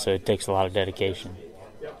 so it takes a lot of dedication.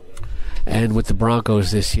 And with the Broncos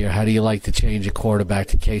this year, how do you like to change a quarterback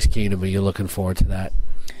to Case Keenum? Are you looking forward to that?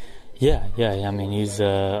 Yeah. I mean, he's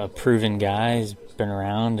a proven guy. He's been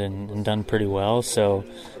around and done pretty well. So,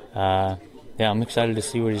 I'm excited to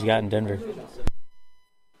see what he's got in Denver.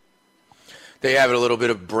 There you have it, a little bit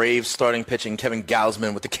of Braves starting pitching. Kevin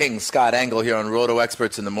Gausman with the King, Scott Angle here on Roto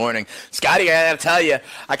Experts in the morning. Scotty, I got to tell you,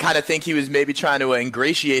 I kind of think he was maybe trying to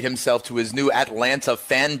ingratiate himself to his new Atlanta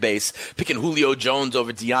fan base, picking Julio Jones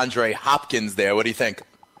over DeAndre Hopkins there. What do you think?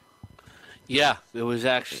 Yeah, it was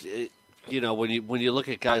actually... when you look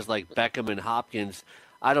at guys like Beckham and Hopkins,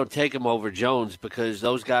 I don't take them over Jones because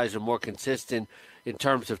those guys are more consistent in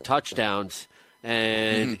terms of touchdowns.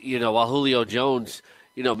 And, while Julio Jones,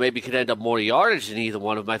 maybe could end up more yardage than either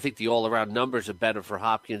one of them, I think the all-around numbers are better for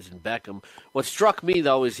Hopkins and Beckham. What struck me,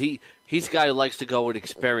 though, is he's a guy who likes to go with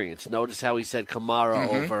experience. Notice how he said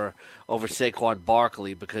Kamara over Saquon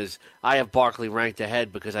Barkley, because I have Barkley ranked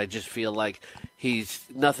ahead because I just feel like he's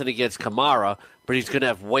nothing against Kamara, but he's going to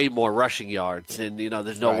have way more rushing yards. And,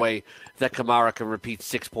 there's no way that Kamara can repeat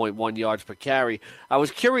 6.1 yards per carry. I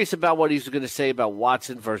was curious about what he was going to say about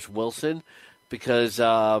Watson versus Wilson, because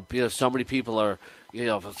so many people are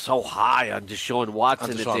so high on Deshaun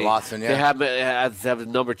Watson. They have the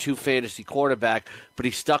number 2 fantasy quarterback, but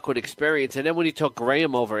he's stuck with experience. And then when he took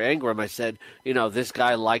Graham over Ingram, I said, this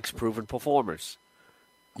guy likes proven performers.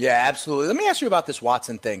 Yeah, absolutely. Let me ask you about this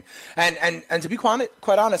Watson thing. And to be quite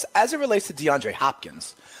honest, as it relates to DeAndre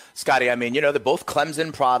Hopkins, Scotty, I mean, they're both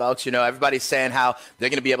Clemson products. Everybody's saying how they're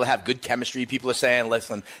going to be able to have good chemistry. People are saying,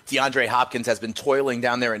 listen, DeAndre Hopkins has been toiling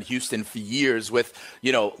down there in Houston for years with,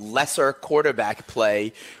 lesser quarterback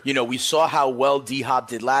play. We saw how well D-Hop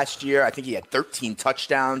did last year. I think he had 13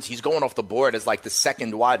 touchdowns. He's going off the board as like the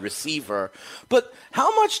second wide receiver. But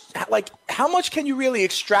how much can you really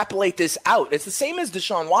extrapolate this out? It's the same as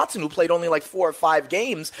Deshaun Watson, who played only like 4 or 5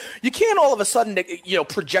 games. You can't all of a sudden,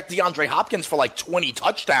 project DeAndre Hopkins for like 20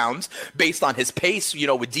 touchdowns based on his pace,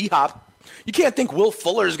 with D-Hop. You can't think Will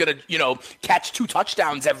Fuller is going to, catch 2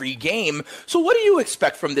 touchdowns every game. So what do you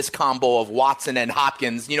expect from this combo of Watson and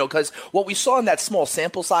Hopkins? Because what we saw in that small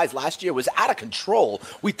sample size last year was out of control.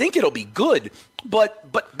 We think it'll be good, but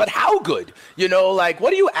how good? What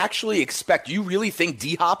do you actually expect? Do you really think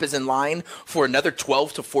D-Hop is in line for another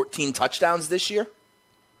 12 to 14 touchdowns this year?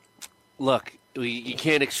 Look, you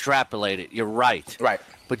can't extrapolate it. You're right. Right.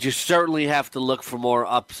 But you certainly have to look for more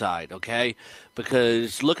upside, okay?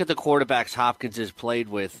 Because look at the quarterbacks Hopkins has played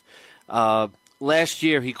with. Last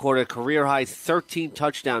year, he caught a career-high 13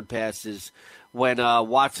 touchdown passes when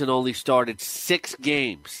Watson only started 6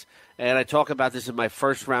 games. And I talk about this in my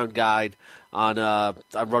first-round guide on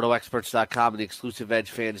RotoExperts.com and the exclusive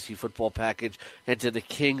Edge Fantasy Football Package. Enter the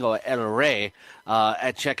King or El Rey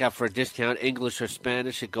at checkout for a discount, English or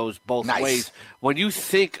Spanish. It goes both ways. When you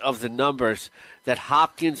think of the numbers that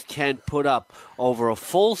Hopkins can put up over a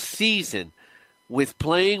full season with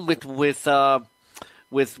playing with Deshaun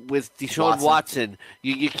Watson,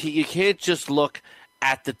 you can't just look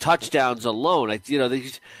at the touchdowns alone.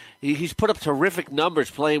 He's put up terrific numbers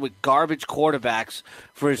playing with garbage quarterbacks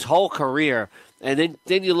for his whole career. And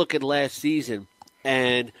then you look at last season,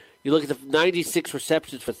 and you look at the 96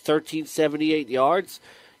 receptions for 1,378 yards.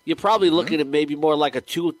 You're probably looking at maybe more like a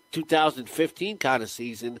 2015 kind of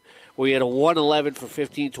season where he had a 111 for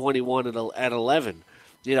 1521 at 11.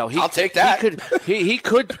 I'll take that. He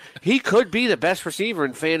could be the best receiver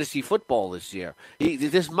in fantasy football this year.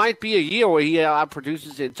 This might be a year where he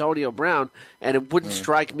outproduces Antonio Brown, and it wouldn't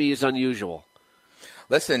strike me as unusual.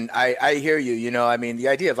 Listen, I hear you. The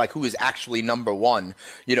idea of like who is actually number one,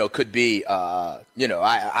 could be,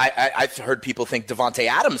 I've heard people think Devontae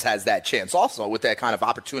Adams has that chance also with that kind of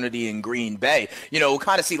opportunity in Green Bay.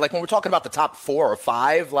 Kind of see like when we're talking about the top 4 or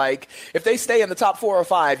 5, like if they stay in the top 4 or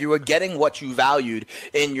 5, you are getting what you valued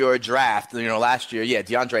in your draft. Last year,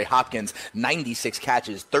 DeAndre Hopkins, 96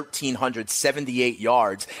 catches, 1,378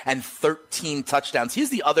 yards, and 13 touchdowns. Here's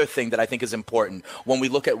the other thing that I think is important when we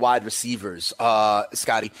look at wide receivers.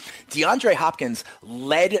 Scotty, DeAndre Hopkins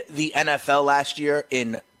led the NFL last year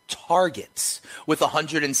in targets with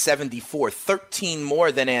 174, 13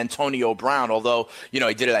 more than Antonio Brown, although, he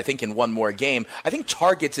did it, I think, in one more game. I think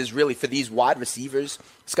targets is really, for these wide receivers,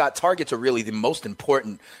 Scott, targets are really the most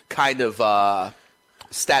important kind of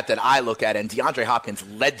stat that I look at, and DeAndre Hopkins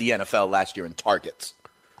led the NFL last year in targets.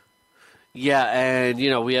 Yeah, and,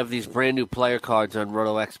 we have these brand new player cards on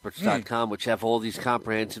RotoExperts.com, which have all these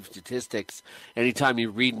comprehensive statistics. Anytime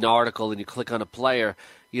you read an article and you click on a player,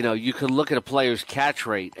 you can look at a player's catch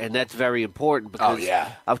rate, and that's very important because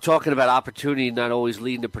I'm talking about opportunity not always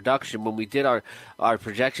leading to production. When we did our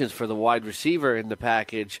projections for the wide receiver in the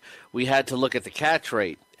package, we had to look at the catch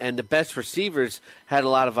rate. And the best receivers had a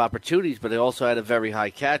lot of opportunities, but they also had a very high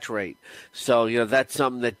catch rate. So, that's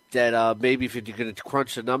something that maybe if you're going to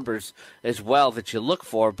crunch the numbers as well that you look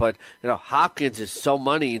for. But, Hopkins is so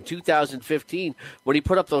money. In 2015, when he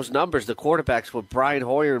put up those numbers, the quarterbacks were Brian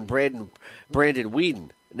Hoyer and Brandon Weeden.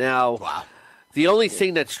 Now, the only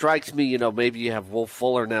thing that strikes me, maybe you have Will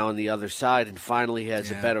Fuller now on the other side and finally has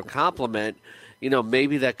a better complement.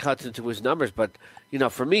 Maybe that cuts into his numbers. But,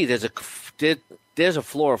 for me, there's a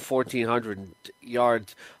floor of 1,400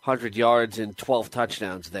 yards, 100 yards, and 12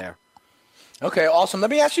 touchdowns there. Okay, awesome. Let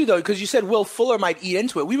me ask you, though, because you said Will Fuller might eat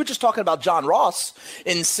into it. We were just talking about John Ross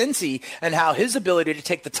in Cincy and how his ability to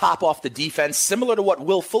take the top off the defense, similar to what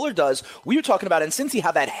Will Fuller does. We were talking about in Cincy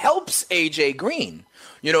how that helps A.J. Green.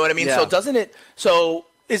 You know what I mean? Yeah. So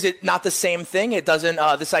is it not the same thing? It doesn't,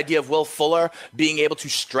 this idea of Will Fuller being able to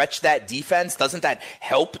stretch that defense, doesn't that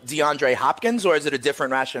help DeAndre Hopkins, or is it a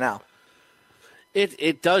different rationale?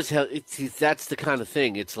 It does help. That's the kind of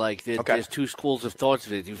thing. It's like there's two schools of thoughts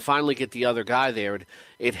of it. You finally get the other guy there.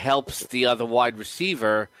 It helps the other wide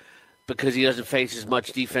receiver because he doesn't face as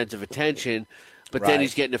much defensive attention. but then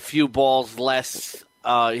he's getting a few balls less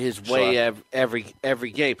his way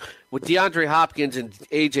every game. With DeAndre Hopkins and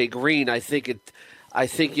A.J. Green, I think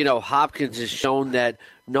Hopkins has shown that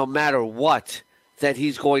no matter what, that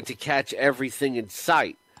he's going to catch everything in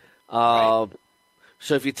sight. So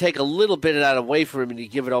if you take a little bit of that away from him and you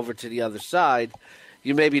give it over to the other side,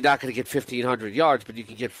 you're maybe not going to get 1,500 yards, but you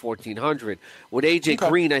can get 1,400. With A.J.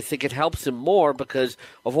 Green, I think it helps him more because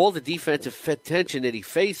of all the defensive tension that he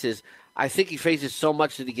faces. I think he faces so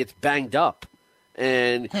much that he gets banged up.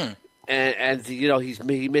 And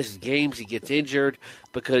he misses games, he gets injured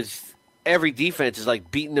because every defense is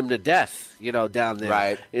like beating him to death, down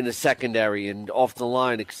there in the secondary and off the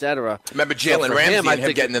line, etc. Remember Jalen Ramsey and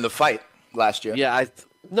him getting in the fight last year? Yeah,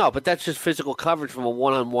 no, but that's just physical coverage from a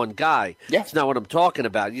one-on-one guy. Yeah. It's not what I'm talking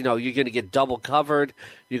about. You're going to get double covered.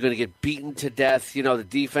 You're going to get beaten to death. The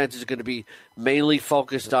defense is going to be mainly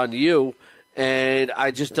focused on you. And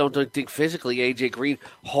I just don't think physically A.J. Green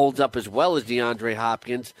holds up as well as DeAndre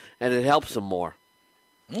Hopkins, and it helps him more.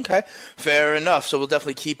 Okay, fair enough. So we'll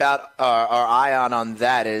definitely keep our eye on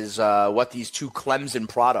that is what these two Clemson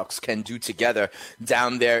products can do together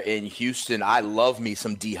down there in Houston. I love me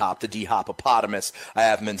some D-Hop, the D-Hopopotamus. I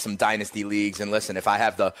have him in some dynasty leagues. And listen, if I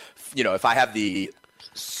have the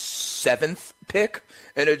 7th pick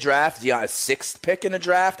in a draft, 6th pick in a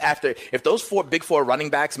draft, if those big four running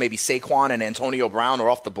backs, maybe Saquon and Antonio Brown, are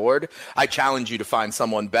off the board, I challenge you to find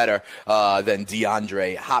someone better than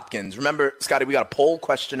DeAndre Hopkins. Remember, Scotty, we got a poll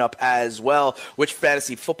question up as well. Which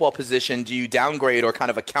fantasy football position do you downgrade or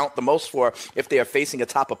kind of account the most for if they are facing a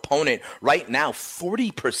top opponent? Right now,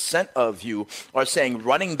 40% of you are saying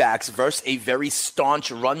running backs versus a very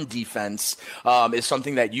staunch run defense is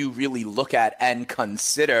something that you really look at and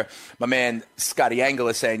consider. My man, Scotty Angle,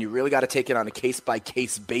 is saying you really got to take it on a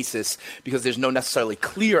case-by-case basis because there's no necessarily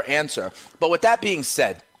clear answer. But with that being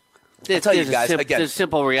said, I'll tell you guys, again, there's a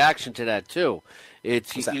simple reaction to that, too. You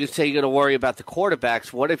can say you're going to worry about the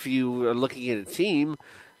quarterbacks. What if you are looking at a team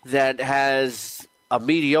that has a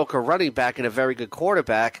mediocre running back and a very good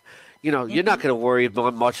quarterback? You're not going to worry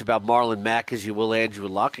much about Marlon Mack as you will Andrew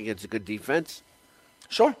Luck against a good defense.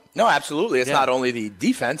 Sure. No, absolutely. It's not only the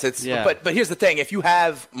defense. But here's the thing. If you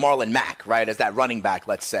have Marlon Mack, right, as that running back,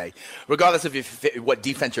 let's say, regardless of what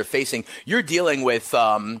defense you're facing, you're dealing with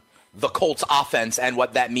the Colts offense and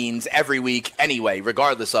what that means every week anyway,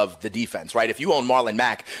 regardless of the defense, right? If you own Marlon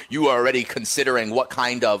Mack, you are already considering what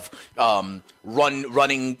kind of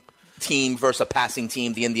running team versus a passing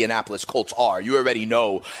team the Indianapolis Colts are. You already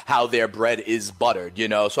know how their bread is buttered,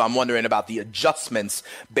 So I'm wondering about the adjustments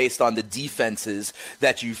based on the defenses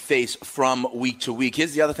that you face from week to week.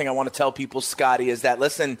 Here's the other thing I want to tell people, Scotty, is that,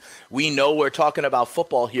 listen, we know we're talking about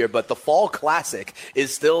football here, but the Fall Classic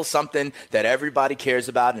is still something that everybody cares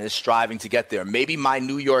about and is striving to get there. Maybe my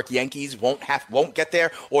New York Yankees won't get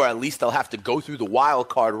there, or at least they'll have to go through the wild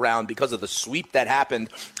card round because of the sweep that happened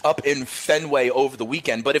up in Fenway over the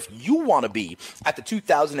weekend. But if you want to be at the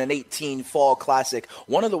 2018 Fall Classic,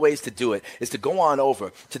 one of the ways to do it is to go on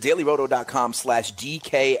over to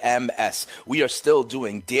dailyroto.com/DKMS. We are still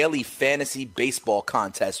doing daily fantasy baseball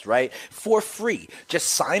contests, right? For free.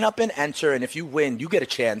 Just sign up and enter, and if you win, you get a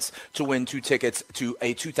chance to win 2 tickets to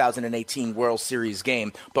a 2018 World Series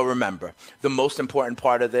game. But remember, the most important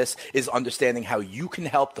part of this is understanding how you can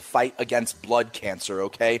help the fight against blood cancer,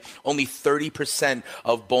 okay? Only 30%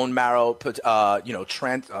 of bone marrow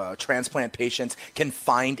transplant patients can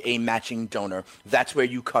find a matching donor. That's where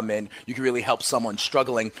you come in. You can really help someone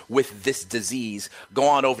struggling with this disease. Go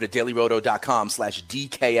on over to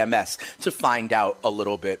dailyroto.com/DKMS to find out a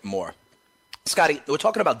little bit more. Scotty, we're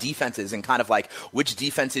talking about defenses and kind of like which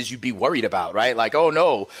defenses you'd be worried about, right? Like, oh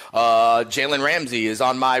no, Jalen Ramsey is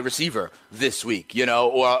on my receiver this week, or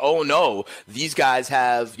oh no, these guys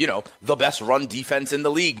have, the best run defense in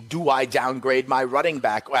the league. Do I downgrade my running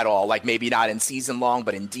back at all? Like maybe not in season long,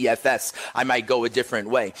 but in DFS, I might go a different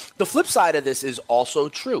way. The flip side of this is also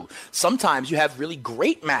true. Sometimes you have really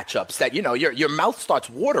great matchups that, your mouth starts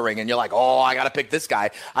watering and you're like, oh, I got to pick this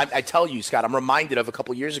guy. I tell you, Scott, I'm reminded of a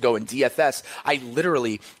couple years ago in DFS. I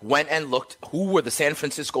literally went and looked who were the San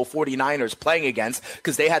Francisco 49ers playing against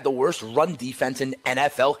because they had the worst run defense in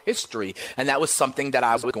NFL history, and that was something that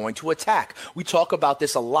I was going to attack. We talk about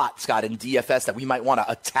this a lot, Scott, in DFS, that we might want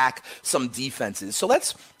to attack some defenses. So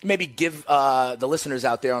let's maybe give the listeners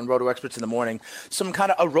out there on Roto Experts in the Morning some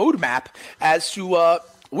kind of a roadmap as to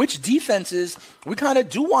which defenses we kind of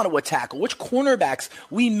do want to attack, which cornerbacks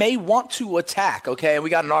we may want to attack, okay? And we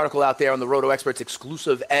got an article out there on the Roto Experts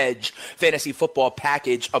exclusive Edge fantasy football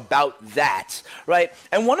package about that, right?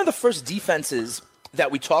 And one of the first defenses that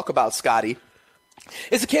we talk about, Scotty,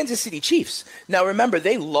 It's the Kansas City Chiefs. Now, remember,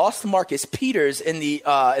 they lost Marcus Peters in the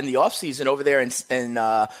offseason over there and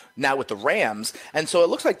now with the Rams. And so it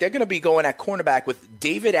looks like they're going to be going at cornerback with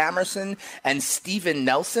David Amerson and Steven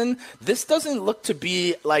Nelson. This doesn't look to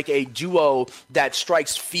be like a duo that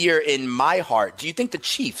strikes fear in my heart. Do you think the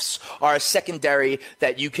Chiefs are a secondary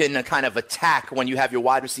that you can kind of attack when you have your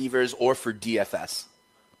wide receivers or for DFS?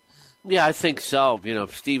 Yeah, I think so.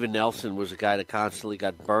 Steven Nelson was a guy that constantly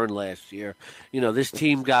got burned last year. This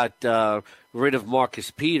team got rid of Marcus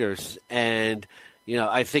Peters, and,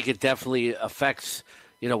 I think it definitely affects,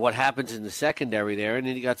 what happens in the secondary there. And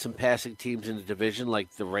then you got some passing teams in the division like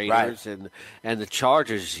the Raiders and the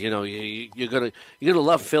Chargers. You're gonna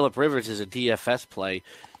love Phillip Rivers as a DFS play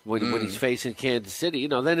when he's facing Kansas City.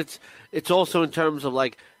 Then it's also in terms of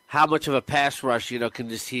like how much of a pass rush, can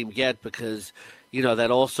this team get, because, that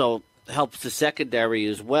also helps the secondary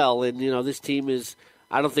as well. And, this team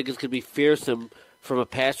I don't think it's going to be fearsome from a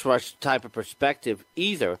pass rush type of perspective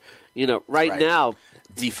either. Right now.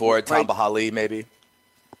 D Ford, Tamba Hali, maybe.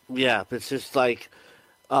 Yeah, but it's just like,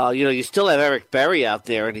 you still have Eric Berry out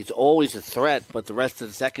there, and he's always a threat, but the rest of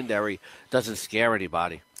the secondary doesn't scare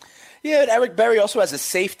anybody. Yeah, and Eric Berry also has a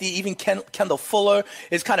safety. Even Kendall Fuller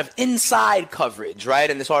is kind of inside coverage, right?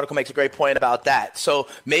 And this article makes a great point about that. So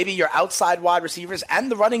maybe your outside wide receivers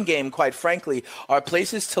and the running game, quite frankly, are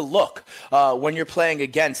places to look when you're playing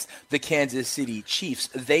against the Kansas City Chiefs.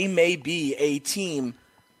 They may be a team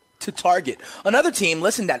to target. Another team,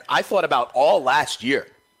 listen, that I thought about all last year,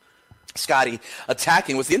 Scotty,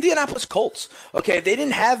 attacking was the Indianapolis Colts. Okay, they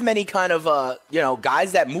didn't have many kind of,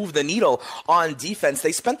 guys that move the needle on defense.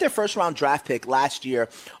 They spent their first-round draft pick last year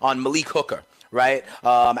on Malik Hooker, right,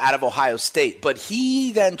 out of Ohio State. But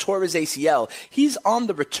he then tore his ACL. He's on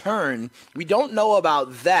the return. We don't know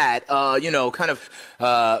about that,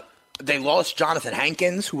 they lost Jonathan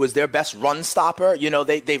Hankins, who was their best run stopper.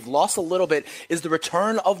 They've lost a little bit. Is the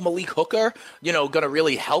return of Malik Hooker, going to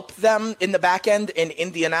really help them in the back end in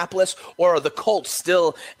Indianapolis? Or are the Colts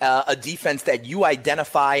still a defense that you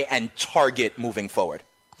identify and target moving forward?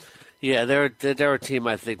 Yeah, they're a team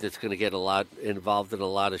I think that's going to get a lot involved in a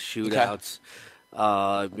lot of shootouts.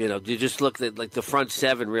 Okay. You just look at like the front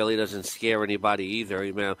seven really doesn't scare anybody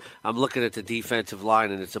either. I'm looking at the defensive line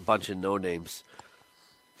and it's a bunch of no names.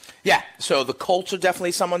 Yeah, so the Colts are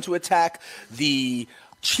definitely someone to attack. The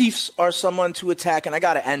Chiefs are someone to attack. And I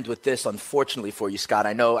got to end with this, unfortunately, for you, Scott.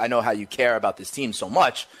 I know how you care about this team so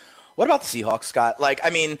much. What about the Seahawks, Scott? I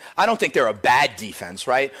don't think they're a bad defense,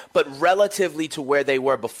 right? But relatively to where they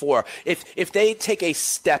were before, if they take a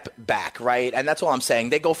step back, right, and that's all I'm saying,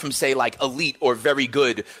 they go from, say, like elite or very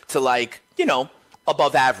good to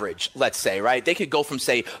above average, let's say, right? They could go from,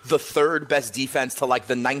 say, the third best defense to like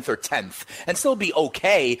the 9th or 10th and still be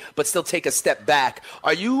okay, but still take a step back.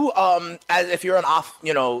 Are you, if you're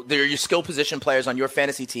they're your skill position players on your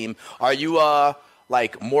fantasy team, are you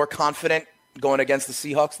more confident going against the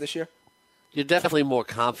Seahawks this year? You're definitely more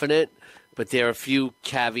confident, but there are a few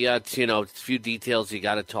caveats, a few details you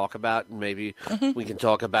got to talk about, and maybe we can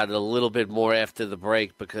talk about it a little bit more after the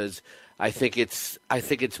break, because I think it's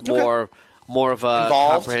more of a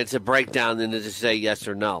comprehensive breakdown than to say yes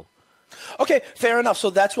or no. Okay, fair enough. So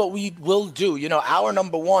that's what we will do. Hour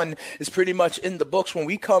number one is pretty much in the books. When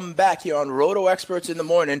we come back here on Roto Experts in the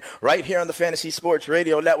Morning, right here on the Fantasy Sports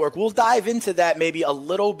Radio Network, we'll dive into that maybe a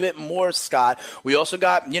little bit more, Scott. We also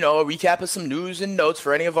got, a recap of some news and notes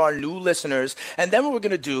for any of our new listeners. And then what we're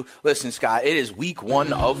going to do, listen, Scott, it is week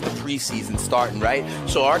one of the preseason starting, right?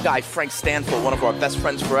 So our guy, Frank Stanfield, one of our best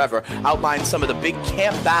friends forever, outlined some of the big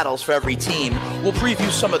camp battles for every team. We'll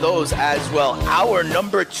preview some of those as well. Hour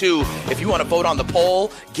number two. If you want to vote on the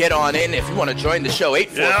poll, get on in. If you want to join the show,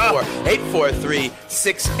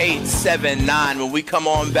 844-843-6879. When we come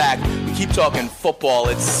on back, we keep talking football.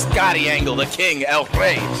 It's Scotty Engel, the king, El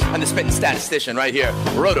Rey, and the spitting statistician right here.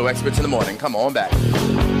 Roto Experts in the Morning. Come on back.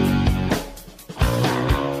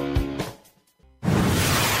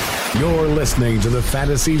 You're listening to the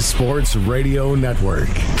Fantasy Sports Radio Network.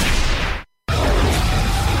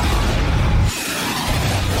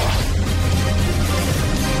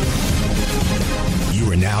 You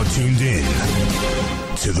are now tuned in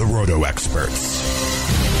to the Roto Experts.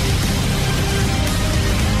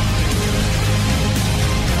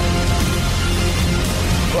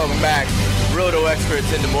 Welcome back. Roto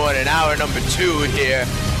Experts in the Morning. Hour number two here.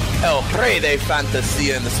 El Rey de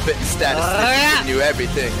Fantasía and the spitting statistician giving you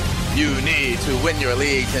everything you need to win your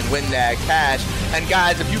leagues and win that cash. And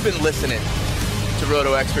guys, if you've been listening to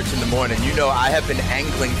Roto Experts in the Morning, you know I have been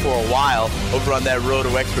angling for a while over on that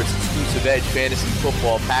Roto Experts exclusive Edge fantasy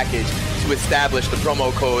football package to establish the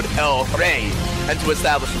promo code El Rey and to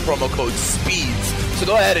establish the promo code SPEEDS So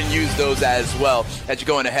go ahead and use those as well as you're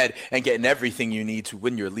going ahead and getting everything you need to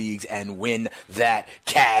win your leagues and win that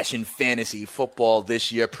cash in fantasy football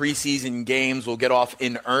this year. Preseason games will get off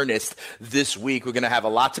in earnest this week. We're going to have a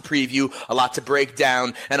lot to preview, a lot to break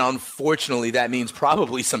down, and unfortunately that means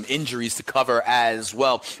probably some injuries to cover as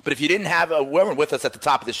well. But if you didn't have weren't with us at the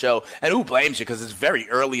top of the show, and who blames you because it's very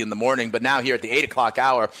early in the morning, but now here at the 8 o'clock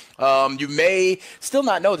hour, you may still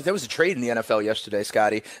not know that there was a trade in the NFL yesterday,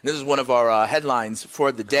 Scotty. And this is one of our headlines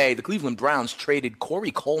for the day. The Cleveland Browns traded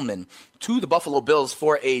Corey Coleman to the Buffalo Bills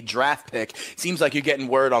for a draft pick. Seems like you're getting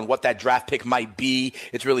word on what that draft pick might be.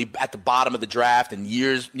 It's really at the bottom of the draft in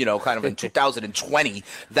years, kind of in 2020,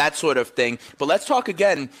 that sort of thing. But let's talk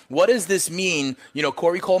again. What does this mean?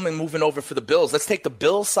 Corey Coleman moving over for the Bills. Let's take the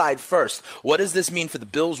Bills side first. What does this mean for the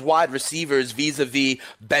Bills wide receivers vis-a-vis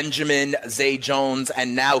Benjamin, Zay Jones,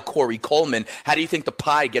 and now Corey Coleman? How do you think the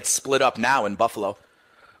pie gets split up now in Buffalo?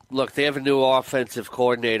 Look, they have a new offensive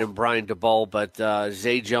coordinator, Brian Daboll, but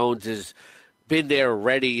Zay Jones has been there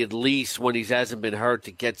already, at least when he hasn't been hurt,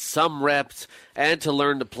 to get some reps and to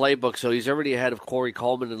learn the playbook. So he's already ahead of Corey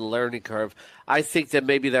Coleman in the learning curve. I think that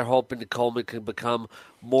maybe they're hoping that Coleman can become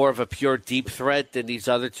more of a pure deep threat than these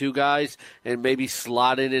other two guys and maybe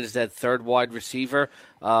slot in as that third wide receiver.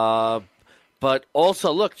 But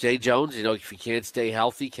also, look, Zay Jones, if he can't stay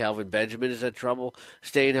healthy, Calvin Benjamin is in trouble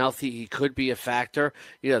staying healthy. He could be a factor.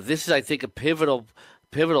 This is, I think, a pivotal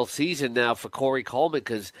season now for Corey Coleman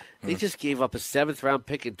because they just gave up a 7th-round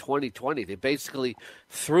pick in 2020. They basically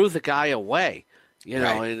threw the guy away,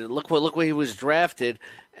 right. And look where he was drafted.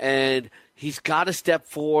 And he's got to step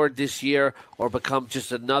forward this year or become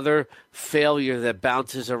just another failure that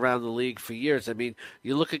bounces around the league for years. I mean,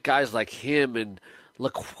 you look at guys like him and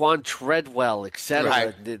Laquan Treadwell, etc.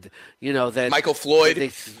 Right. That Michael Floyd.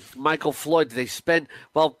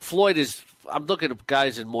 Floyd is. I'm looking at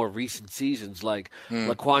guys in more recent seasons like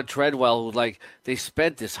Laquan Treadwell, who they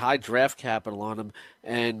spent this high draft capital on him,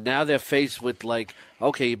 and now they're faced with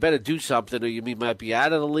okay, you better do something, or you might be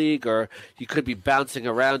out of the league, or you could be bouncing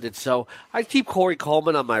around it. So I keep Corey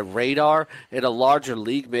Coleman on my radar in a larger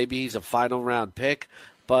league. Maybe he's a final round pick,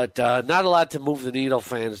 but not a lot to move the needle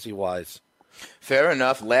fantasy wise. Fair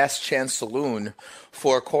enough. Last chance saloon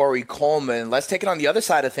for Corey Coleman. Let's take it on the other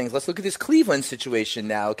side of things. Let's look at this Cleveland situation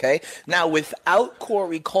now, okay? Now, without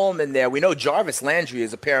Corey Coleman there, we know Jarvis Landry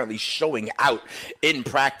is apparently showing out in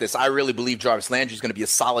practice. I really believe Jarvis Landry is going to be a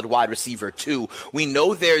solid wide receiver, too. We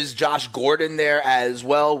know there's Josh Gordon there as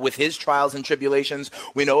well with his trials and tribulations.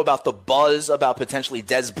 We know about the buzz about potentially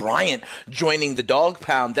Dez Bryant joining the dog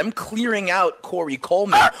pound, them clearing out Corey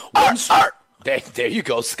Coleman. There you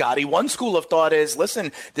go, Scotty. One school of thought is,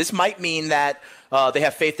 listen, this might mean that they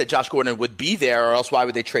have faith that Josh Gordon would be there, or else why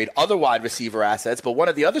would they trade other wide receiver assets? But one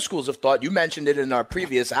of the other schools of thought, you mentioned it in our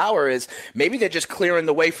previous hour, is maybe they're just clearing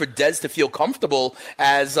the way for Dez to feel comfortable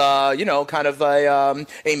as, kind of a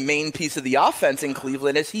main piece of the offense in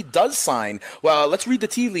Cleveland as he does sign. Well, let's read the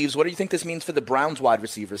tea leaves. What do you think this means for the Browns wide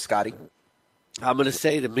receivers, Scotty? I'm going to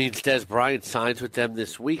say that means Dez Bryant signs with them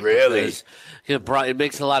this week. Really? Because, it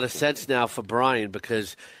makes a lot of sense now for Bryant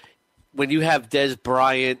because when you have Dez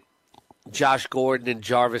Bryant, Josh Gordon, and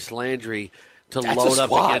Jarvis Landry to load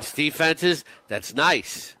up against defenses, that's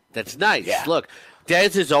nice. That's nice. Yeah. Look,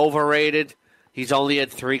 Dez is overrated. He's only had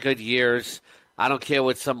 3 good years. I don't care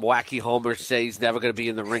what some wacky homer say. He's never going to be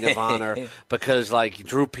in the Ring of Honor because,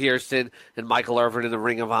 Drew Pearson and Michael Irvin in the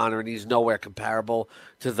Ring of Honor, and he's nowhere comparable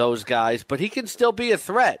to those guys. But he can still be a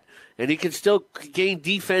threat, and he can still gain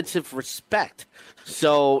defensive respect.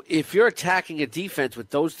 So if you're attacking a defense with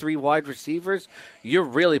those 3 wide receivers, you're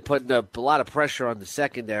really putting a lot of pressure on the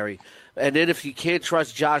secondary. And then if you can't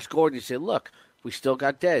trust Josh Gordon, you say, look, we still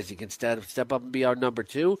got Dez. He can step up and be our number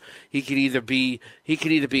 2. He can either be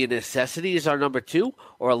a necessity as our number 2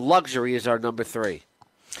 or a luxury as our number 3.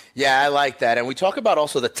 Yeah, I like that. And we talk about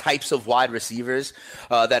also the types of wide receivers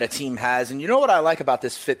that a team has. And you know what I like about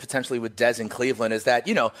this fit potentially with Dez in Cleveland is that,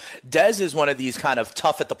 Dez is one of these kind of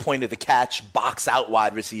tough at the point of the catch, box out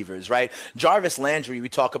wide receivers, right? Jarvis Landry, we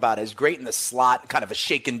talk about as great in the slot, kind of a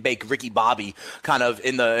shake and bake Ricky Bobby kind of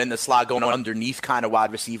in the slot going underneath kind of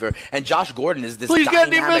wide receiver. And Josh Gordon is this Please get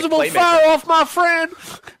the invisible fire off my friend.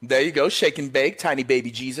 There you go, shake and bake, tiny baby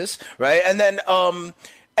Jesus, right?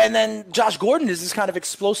 And then Josh Gordon is this kind of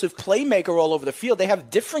explosive playmaker all over the field. They have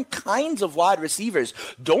different kinds of wide receivers.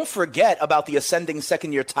 Don't forget about the ascending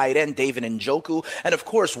second-year tight end, David Njoku. And, of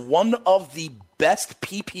course, one of the best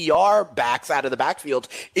PPR backs out of the backfield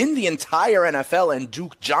in the entire NFL and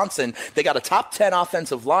Duke Johnson. They got a top 10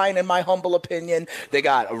 offensive line, in my humble opinion. They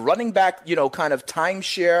got a running back, kind of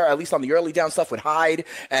timeshare, at least on the early down stuff with Hyde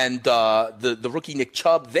and the rookie Nick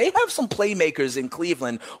Chubb. They have some playmakers in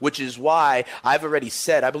Cleveland, which is why I've already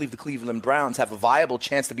said I believe the Cleveland Browns have a viable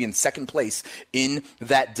chance to be in second place in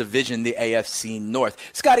that division, the AFC North.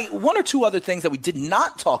 Scotty, one or two other things that we did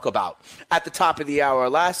not talk about at the top of the hour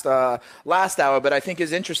last hour, but I think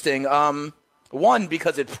is interesting. One,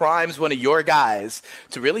 because it primes one of your guys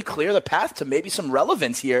to really clear the path to maybe some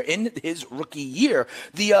relevance here in his rookie year.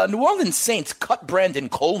 The New Orleans Saints cut Brandon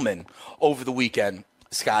Coleman over the weekend,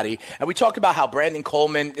 Scotty. And we talked about how Brandon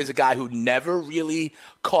Coleman is a guy who never really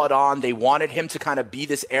caught on. They wanted him to kind of be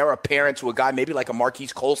this heir apparent to a guy maybe like a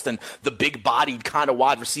Marquise Colston, the big-bodied kind of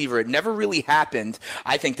wide receiver. It never really happened.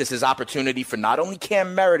 I think this is opportunity for not only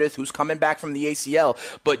Cam Meredith, who's coming back from the ACL,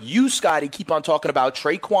 but you, Scotty, keep on talking about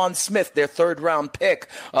Traquan Smith, their third-round pick.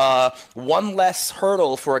 One less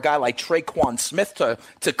hurdle for a guy like Traquan Smith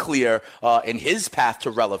to clear in his path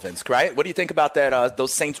to relevance, right? What do you think about that?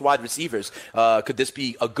 Those Saints wide receivers? Could this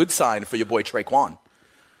be a good sign for your boy Traquan?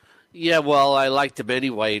 Yeah, well, I liked him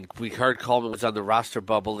anyway. We heard Coleman was on the roster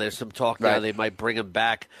bubble. There's some talk now they might bring him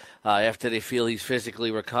back after they feel he's physically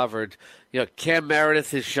recovered. Cam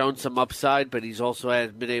Meredith has shown some upside, but he's also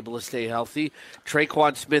been able to stay healthy.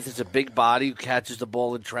 Traquan Smith is a big body who catches the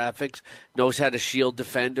ball in traffic, knows how to shield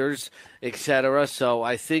defenders, etc. So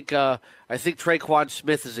I think Traquan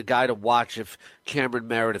Smith is a guy to watch if Cameron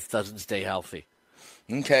Meredith doesn't stay healthy.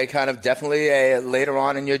 Okay, kind of definitely later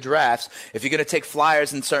on in your drafts. If you're going to take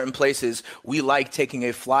flyers in certain places, we like taking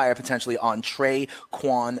a flyer potentially on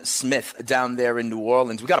Traquan Smith down there in New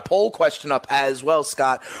Orleans. We got a poll question up as well,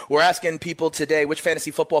 Scott. We're asking people today, which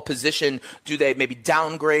fantasy football position do they maybe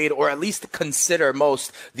downgrade or at least consider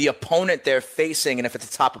most the opponent they're facing? And if it's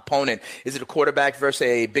a top opponent, is it a quarterback versus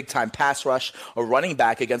a big-time pass rush, a running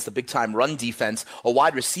back against a big-time run defense, a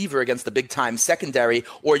wide receiver against the big-time secondary,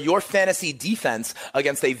 or your fantasy defense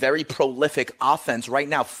against a very prolific offense? Right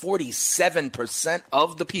now, 47%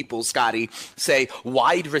 of the people, Scotty, say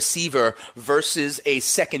wide receiver versus a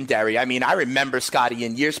secondary. I mean, I remember, Scotty,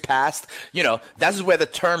 in years past, that's where the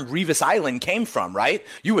term Revis Island came from, right?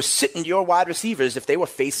 You were sitting your wide receivers if they were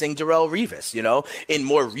facing Darrelle Revis, In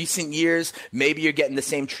more recent years, maybe you're getting the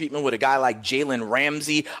same treatment with a guy like Jalen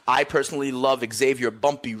Ramsey. I personally love Xavier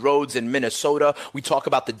Bumpy Rhodes in Minnesota. We talk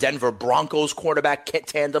about the Denver Broncos quarterback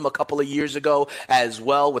tandem a couple of years ago as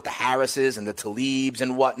well with the Harrises and the Talibs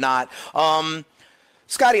and whatnot.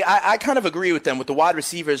 Scotty, I kind of agree with them with the wide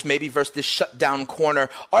receivers maybe versus this shutdown corner.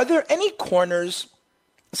 Are there any corners,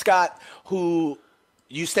 Scott, who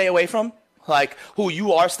you stay away from? Like who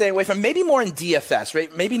you are staying away from, maybe more in DFS,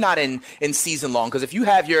 right? Maybe not in season long, because if you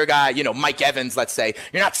have your guy, Mike Evans, let's say,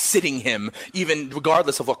 you're not sitting him even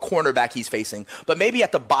regardless of what cornerback he's facing. But maybe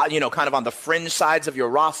at the bottom, kind of on the fringe sides of your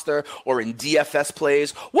roster or in DFS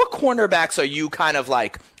plays, what cornerbacks are you kind of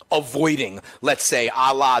like avoiding, let's say,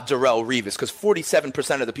 a la Darrelle Revis? Because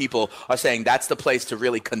 47% of the people are saying that's the place to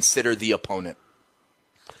really consider the opponent.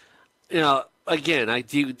 Again, I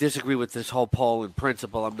do disagree with this whole poll in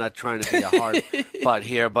principle. I'm not trying to be a hard butt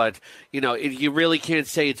here, but, you really can't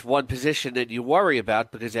say it's one position that you worry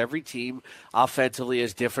about because every team offensively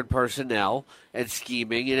has different personnel and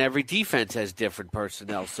scheming, and every defense has different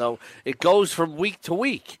personnel. So it goes from week to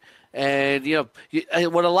week. And,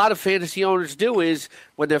 what a lot of fantasy owners do is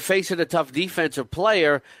when they're facing a tough defensive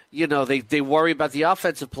player, they worry about the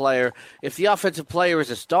offensive player. If the offensive player is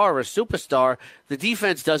a star or a superstar, the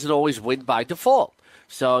defense doesn't always win by default.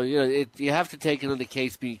 So, you have to take it on a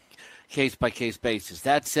case-by-case basis.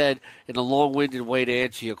 That said, in a long-winded way to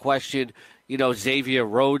answer your question, Xavier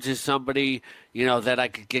Rhodes is somebody, that I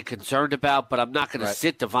could get concerned about, but I'm not going to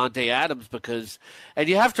sit Devontae Adams because – and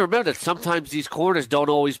you have to remember that sometimes these corners don't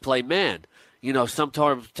always play man.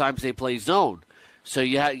 Sometimes they play zone. So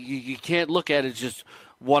you can't look at it just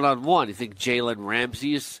one-on-one. You think Jalen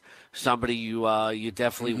Ramsey is somebody you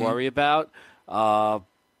definitely worry about.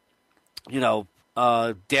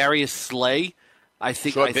 Darius Slay, I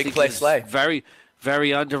think big play Slay. Very –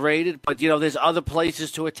 very underrated, but, there's other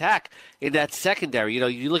places to attack in that secondary.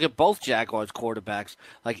 You look at both Jaguars quarterbacks,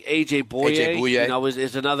 like A.J. Bouye,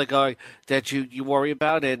 is another guy that you worry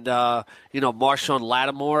about, and, Marshawn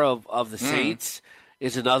Lattimore of the Saints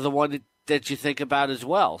is another one that you think about as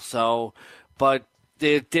well. So, but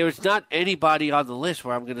there's not anybody on the list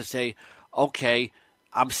where I'm going to say, okay,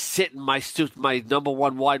 I'm sitting my number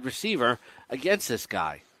one wide receiver against this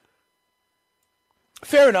guy.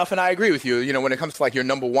 Fair enough, and I agree with you, when it comes to like your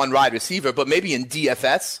number one wide receiver, but maybe in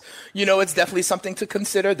DFS, it's definitely something to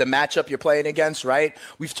consider, the matchup you're playing against, right?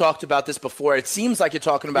 We've talked about this before. It seems like you're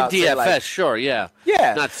talking about in DFS, sure, yeah.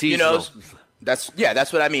 Yeah. Not seasonal. That's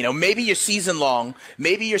what I mean. Or maybe your season long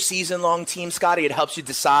team, Scotty, it helps you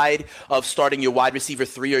decide of starting your wide receiver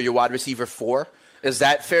 3 or your wide receiver 4. Is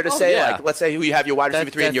that fair to say? Yeah. Like, let's say you have your wide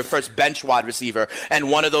receiver 3 and your first bench wide receiver,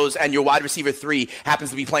 and one of those, and your wide receiver 3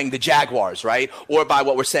 happens to be playing the Jaguars, right? Or by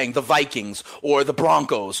what we're saying, the Vikings, or the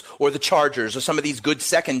Broncos, or the Chargers, or some of these good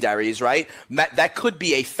secondaries, right? That could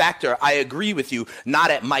be a factor. I agree with you.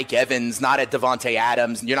 Not at Mike Evans, not at Devontae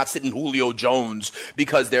Adams. You're not sitting Julio Jones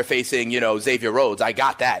because they're facing, Xavier Rhodes. I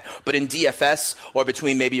got that. But in DFS, or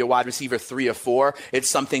between maybe your wide receiver 3 or 4, it's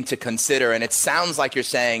something to consider. And it sounds like you're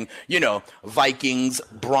saying, Vikings,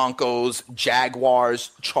 Broncos,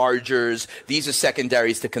 Jaguars, Chargers. These are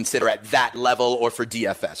secondaries to consider at that level or for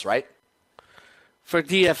DFS, right? For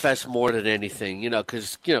DFS more than anything,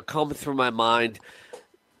 because, coming through my mind,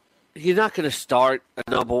 you're not going to start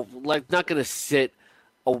not going to sit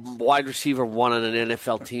a wide receiver 1 on an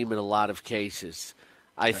NFL team in a lot of cases,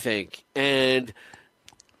 I think. And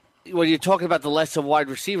when you're talking about the lesser wide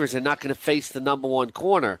receivers, they're not going to face the number 1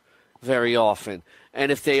 corner very often.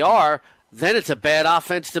 And if they are, then it's a bad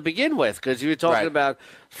offense to begin with, because you were talking about,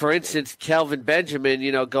 for instance, Kelvin Benjamin,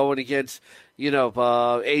 going against,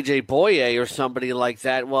 A.J. Boye or somebody like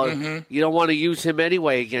that. Well, you don't want to use him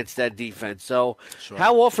anyway against that defense. So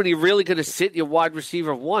how often are you really going to sit your wide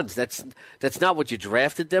receiver 1s? That's not what you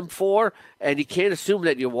drafted them for, and you can't assume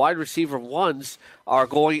that your wide receiver 1s are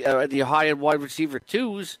going, your high-end wide receiver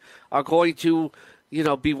 2s are going to,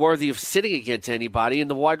 be worthy of sitting against anybody, and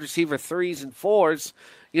the wide receiver 3s and 4s,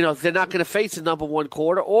 they're not going to face the number 1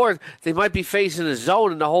 quarter, or they might be facing a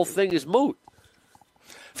zone and the whole thing is moot.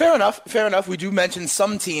 Fair enough. We do mention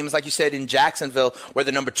some teams, like you said, in Jacksonville, where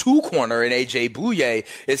the number 2 corner in A.J. Bouye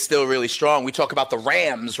is still really strong. We talk about the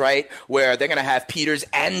Rams, right, where they're going to have Peters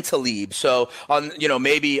and Talib. So,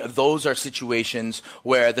 maybe those are situations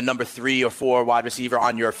where the number 3 or 4 wide receiver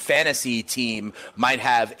on your fantasy team might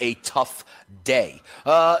have a tough day.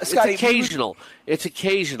 Scotty, It's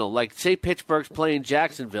occasional. Like, say Pittsburgh's playing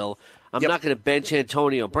Jacksonville. I'm not going to bench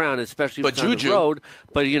Antonio Brown, especially if it's on the road.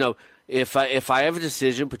 But, if I have a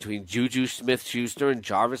decision between Juju Smith-Schuster and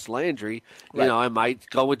Jarvis Landry, I might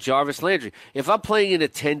go with Jarvis Landry. If I'm playing in a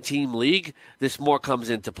 10-team league, this more comes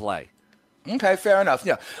into play. Okay, fair enough.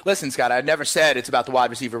 Yeah. Listen, Scott, I never said it's about the wide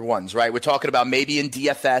receiver 1s, right? We're talking about maybe in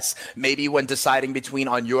DFS, maybe when deciding between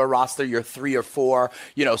on your roster, your 3 or 4,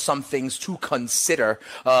 some things to consider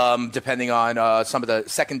depending on some of the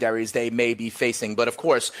secondaries they may be facing. But, of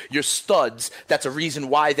course, your studs, that's a reason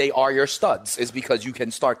why they are your studs, is because you can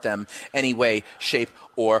start them any way, shape,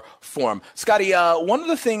 or form. Scotty, one of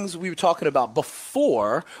the things we were talking about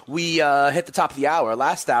before we hit the top of the hour,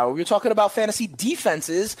 last hour, we were talking about fantasy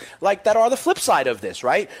defenses like that are the flip side of this,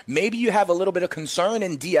 right? Maybe you have a little bit of concern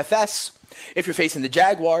in DFS if you're facing the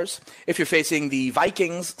Jaguars, if you're facing the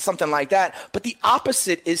Vikings, something like that. But the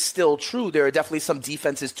opposite is still true. There are definitely some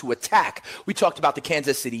defenses to attack. We talked about the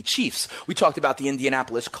Kansas City Chiefs. We talked about the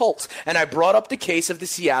Indianapolis Colts. And I brought up the case of the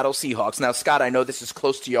Seattle Seahawks. Now, Scott, I know this is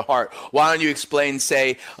close to your heart. Why don't you explain,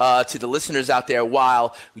 say, to the listeners out there,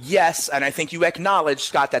 while, yes, and I think you acknowledge,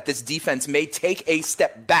 Scott, that this defense may take a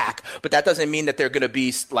step back, but that doesn't mean that they're going to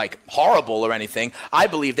be, like, horrible or anything. I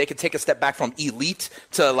believe they could take a step back from elite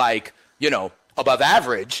to, like, above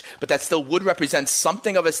average, but that still would represent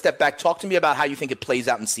something of a step back. Talk to me about how you think it plays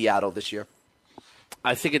out in Seattle this year.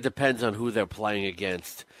 I think it depends on who they're playing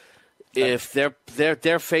against. If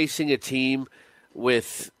they're facing a team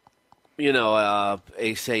with, a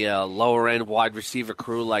lower end wide receiver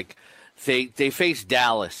crew, like they face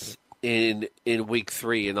Dallas in week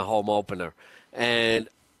 3 in the home opener, and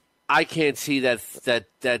I can't see that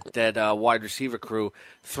wide receiver crew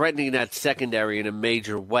threatening that secondary in a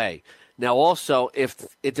major way. Now, also, if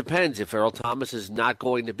it depends. If Earl Thomas is not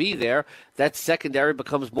going to be there, that secondary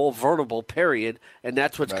becomes more vulnerable, period, and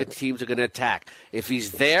that's what teams are going to attack. If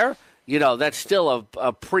he's there, that's still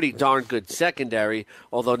a pretty darn good secondary,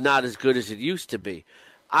 although not as good as it used to be.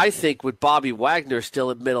 I think with Bobby Wagner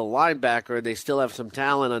still at middle linebacker, and they still have some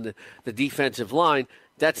talent on the defensive line,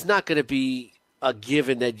 that's not going to be a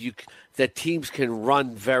given that teams can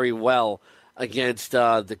run very well against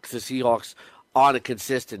the Seahawks on a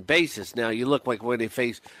consistent basis. Now, you look like when they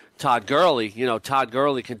face Todd Gurley, Todd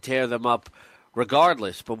Gurley can tear them up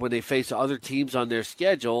regardless. But when they face other teams on their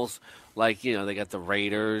schedules, like, they got the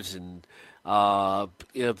Raiders and, like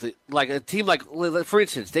a team like, for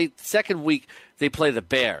instance, second week they play the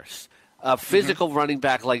Bears. A physical running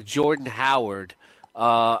back like Jordan Howard,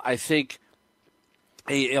 I think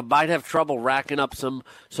he might have trouble racking up some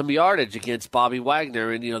yardage against Bobby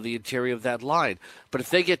Wagner and the interior of that line. But if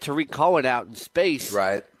they get Tariq Cohen out in space,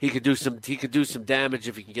 right, he could do some damage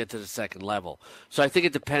if he can get to the second level. So I think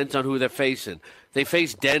it depends on who they're facing. They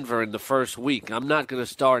face Denver in the first week. I'm not going to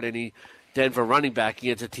start any Denver running back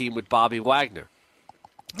against a team with Bobby Wagner.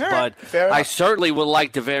 Right, but I certainly would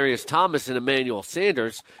like Devarius Thomas and Emmanuel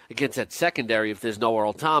Sanders against that secondary if there's no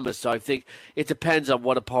Earl Thomas. So I think it depends on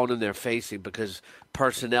what opponent they're facing because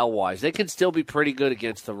personnel-wise, they can still be pretty good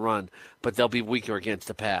against the run, but they'll be weaker against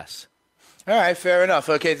the pass. All right, fair enough.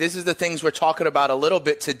 Okay, this is the things we're talking about a little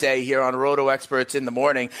bit today here on Roto Experts in the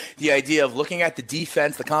Morning. The idea of looking at the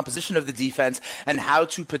defense, the composition of the defense, and how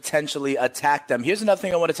to potentially attack them. Here's another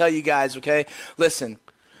thing I want to tell you guys, okay? Listen.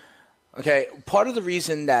 Okay, part of the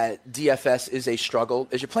reason that DFS is a struggle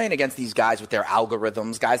is you're playing against these guys with their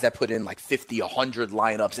algorithms, guys that put in like 50, 100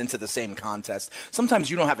 lineups into the same contest. Sometimes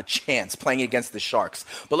you don't have a chance playing against the Sharks.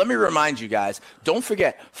 But let me remind you guys, don't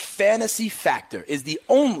forget, Fantasy Factor is the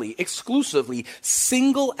only exclusively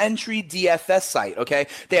single-entry DFS site, okay?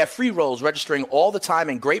 They have free rolls registering all the time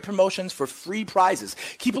and great promotions for free prizes.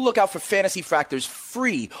 Keep a lookout for Fantasy Factor's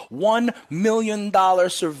free $1 million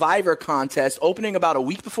Survivor contest opening about a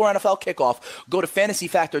week before NFL kickoff. Go to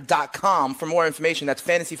fantasyfactor.com for more information. That's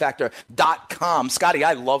fantasyfactor.com. Scotty,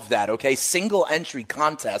 I love that, okay? Single entry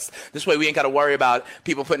contest. This way we ain't got to worry about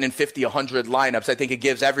people putting in 50, 100 lineups. I think it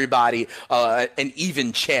gives everybody an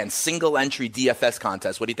even chance. Single entry DFS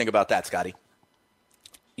contest. What do you think about that, Scotty?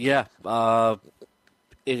 Yeah.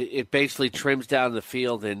 It basically trims down the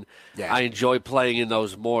field, and I enjoy playing in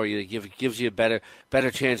those more. It gives you a better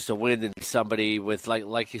chance to win than somebody with,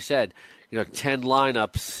 like you said, 10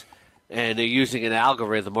 lineups, and they're using an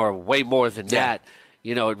algorithm or way more than that.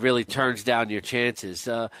 It really turns down your chances.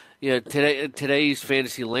 Today's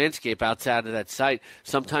fantasy landscape outside of that site,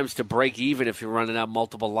 sometimes to break even if you're running out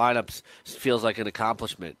multiple lineups feels like an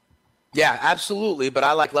accomplishment. Yeah, absolutely. But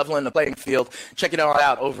I like leveling the playing field. Check it all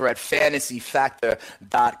out over at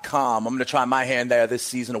fantasyfactor.com. I'm going to try my hand there this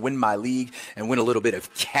season to win my league and win a little bit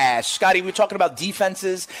of cash. Scotty, we're talking about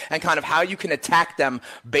defenses and kind of how you can attack them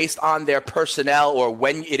based on their personnel or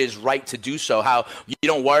when it is right to do so. How you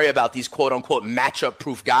don't worry about these quote-unquote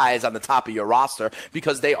matchup-proof guys on the top of your roster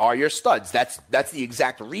because they are your studs. That's the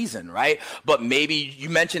exact reason, right? But maybe you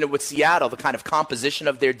mentioned it with Seattle, the kind of composition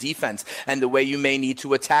of their defense and the way you may need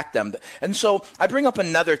to attack them. And so I bring up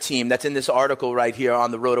another team that's in this article right here on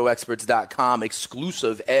the RotoExperts.com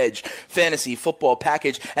exclusive Edge fantasy football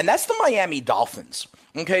package, and that's the Miami Dolphins.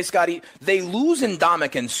 Okay, Scotty, they lose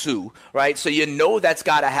Ndamukong Suh, right? So that's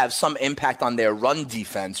got to have some impact on their run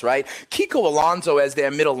defense, right? Kiko Alonso as their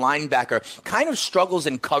middle linebacker kind of struggles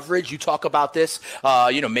in coverage. You talk about this,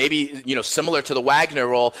 maybe similar to the Wagner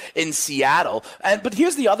role in Seattle. But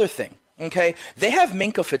here's the other thing. Okay, they have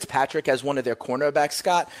Minkah Fitzpatrick as one of their cornerbacks,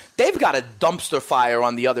 Scott. They've got a dumpster fire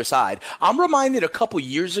on the other side. I'm reminded a couple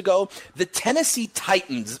years ago, the Tennessee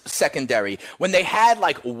Titans secondary, when they had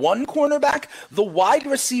like one cornerback, the wide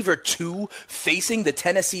receiver 2 facing the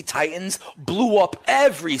Tennessee Titans blew up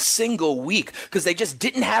every single week because they just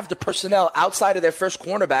didn't have the personnel outside of their first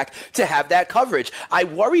cornerback to have that coverage. I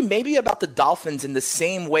worry maybe about the Dolphins in the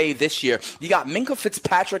same way this year. You got Minkah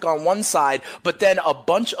Fitzpatrick on one side, but then a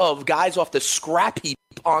bunch of guys off the scrap heap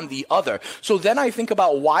on the other. So then I think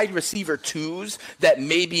about wide receiver 2s that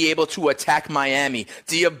may be able to attack Miami.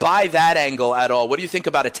 Do you buy that angle at all? What do you think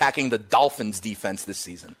about attacking the Dolphins defense this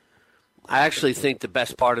season? I actually think the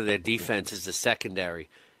best part of their defense is the secondary.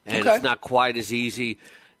 And It's not quite as easy.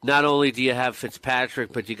 Not only do you have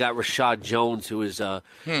Fitzpatrick, but you got Rashad Jones, who is a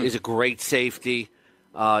great safety.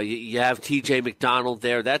 You have T.J. McDonald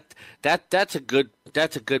there. That's a good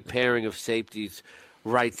pairing of safeties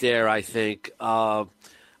right there, I think. I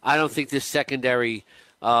don't think this secondary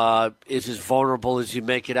is as vulnerable as you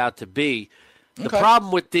make it out to be. Okay.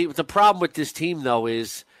 The problem with this team, though,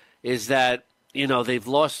 is that they've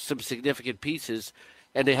lost some significant pieces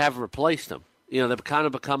and they haven't replaced them. They're kind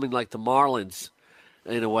of becoming like the Marlins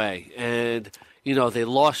in a way, and they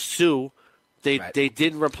lost Suh. They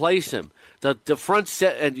didn't replace him. The front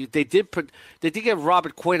set, and they did get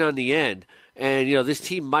Robert Quinn on the end. And, this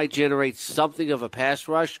team might generate something of a pass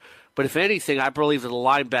rush. But if anything, I believe that the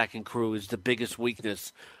linebacking crew is the biggest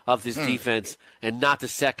weakness of this defense and not the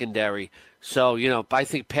secondary. So, I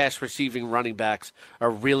think pass receiving running backs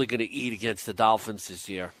are really going to eat against the Dolphins this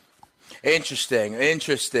year.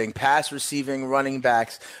 Interesting. Pass receiving running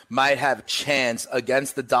backs might have a chance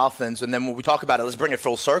against the Dolphins. And then when we talk about it, let's bring it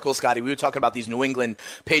full circle, Scotty. We were talking about these New England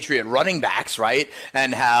Patriot running backs, right?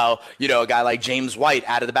 And how, a guy like James White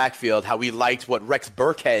out of the backfield, how we liked what Rex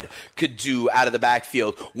Burkhead could do out of the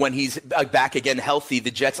backfield. When he's back again healthy,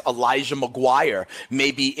 the Jets' Elijah McGuire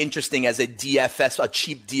may be interesting as a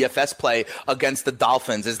cheap DFS play against the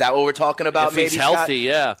Dolphins. Is that what we're talking about? If he's healthy,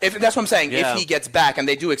 yeah. That's what I'm saying. Yeah. If he gets back, and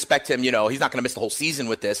they do expect him, he's not going to miss the whole season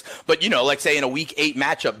with this. But, like say in a Week 8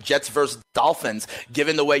 matchup, Jets versus Dolphins,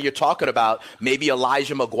 given the way you're talking about, maybe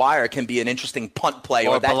Elijah McGuire can be an interesting punt play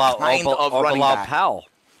or that kind of running back. Powell.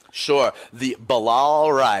 Sure. The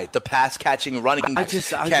Bilal, right. The pass-catching running back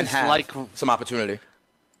can have like some opportunity.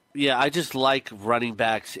 Yeah, I just like running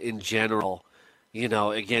backs in general,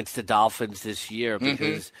 against the Dolphins this year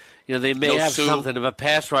because, they may have something of a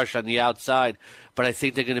pass rush on the outside, but I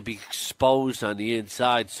think they're going to be exposed on the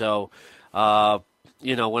inside. So, when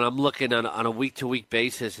I'm looking on a week-to-week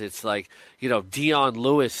basis, it's like, Dion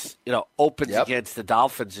Lewis, opens against the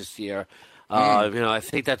Dolphins this year. I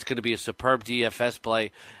think that's going to be a superb DFS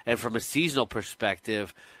play. And from a seasonal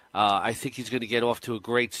perspective, I think he's going to get off to a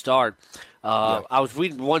great start. I was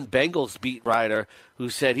reading one Bengals beat writer who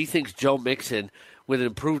said he thinks Joe Mixon, with an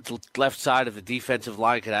improved left side of the defensive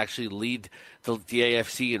line, could actually lead the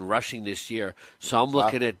AFC in rushing this year. So I'm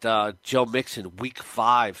looking at Joe Mixon, Week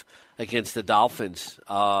 5 against the Dolphins.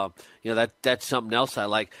 That's something else I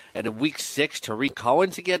like. And in Week 6, Tariq Cohen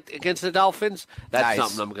to get against the Dolphins, that's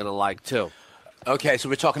something I'm going to like too. Okay, so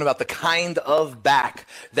we're talking about the kind of back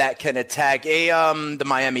that can attack the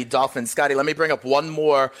Miami Dolphins. Scotty, let me bring up one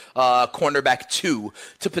more cornerback to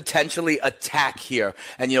potentially attack here.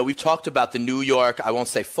 And, we've talked about the New York, I won't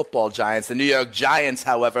say football giants, the New York Giants,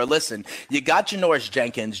 however. Listen, you got Janoris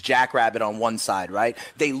Jenkins, Jackrabbit on one side, right?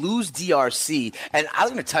 They lose DRC. And I'm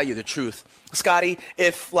going to tell you the truth, Scotty,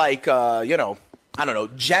 if I don't know,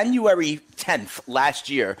 January 10th last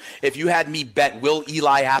year, if you had me bet will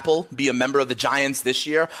Eli Apple be a member of the Giants this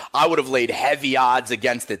year, I would have laid heavy odds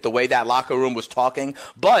against it, the way that locker room was talking.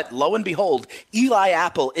 But lo and behold, Eli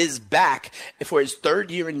Apple is back for his third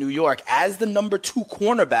year in New York as the number 2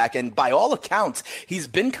 cornerback. And by all accounts, he's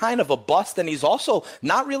been kind of a bust, and he's also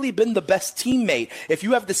not really been the best teammate. If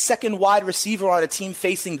you have the second wide receiver on a team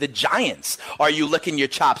facing the Giants, are you licking your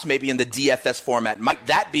chops maybe in the DFS format? Might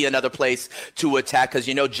that be another place to attack? Because,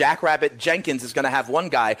 Jackrabbit Jenkins is going to have one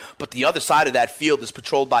guy, but the other side of that field is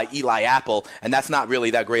patrolled by Eli Apple, and that's not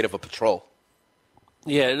really that great of a patrol.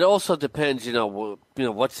 Yeah, it also depends,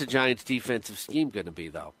 what's the Giants' defensive scheme going to be,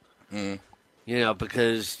 though?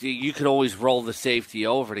 Because you can always roll the safety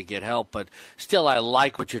over to get help, but still I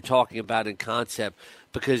like what you're talking about in concept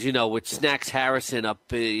because, with Snacks Harrison up,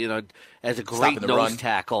 as a great nose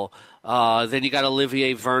tackle, then you got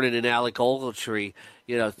Olivier Vernon and Alec Ogletree.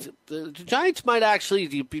 The Giants might actually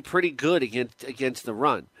be pretty good against the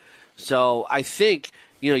run. So I think,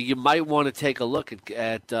 you might want to take a look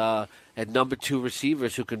at number 2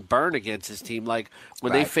 receivers who can burn against this team. Like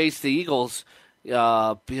when they face the Eagles,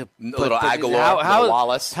 little Aguilar,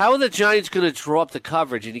 Wallace. How are the Giants going to draw up the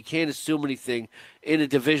coverage? And you can't assume anything in a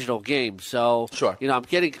divisional game. So, sure. I'm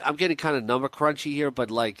getting kind of number crunchy here,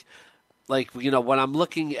 but like when I'm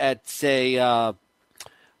looking at say.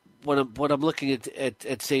 When I'm looking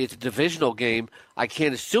at say it's a divisional game, I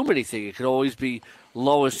can't assume anything. It could always be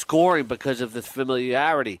lower scoring because of the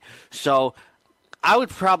familiarity. So I would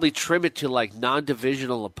probably trim it to like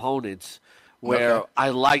non-divisional opponents where I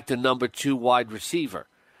like the number 2 wide receiver.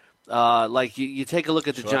 Like you take a look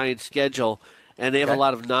at the Giants' schedule, and they have a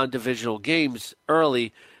lot of non-divisional games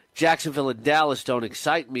early. Jacksonville and Dallas don't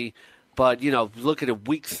excite me, but look at a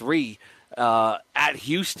Week 3. At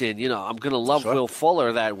Houston, I'm going to love Will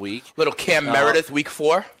Fuller that week. Little Cam Meredith, Week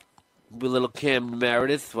 4. Little Cam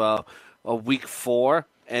Meredith, Week 4.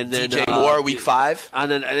 And then DJ Moore, Week 5.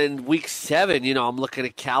 And then Week 7, I'm looking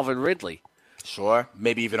at Calvin Ridley. Sure.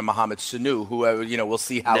 Maybe even a Mohamed Sanu, who, we'll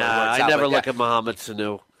see how it works out. I never look at Mohamed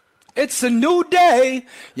Sanu. It's a new day.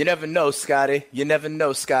 You never know, Scotty.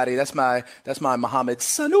 That's my Mohamed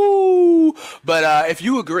Sanu. But if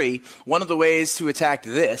you agree, one of the ways to attack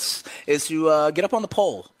this is to get up on the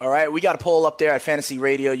poll. All right, we got a poll up there at Fantasy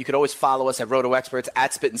Radio. You could always follow us at Roto Experts,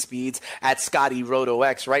 at Spittin' Speeds, at Scotty Roto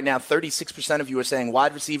X. Right now, 36% of you are saying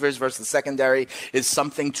wide receivers versus secondary is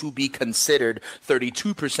something to be considered.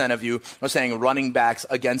 32% of you are saying running backs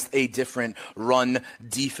against a different run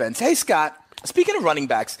defense. Hey, Scott. Speaking of running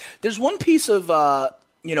backs, there's one piece of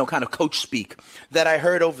kind of coach speak that I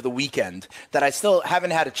heard over the weekend that I still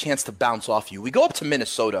haven't had a chance to bounce off you. We go up to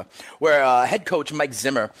Minnesota, where head coach Mike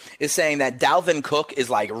Zimmer is saying that Dalvin Cook is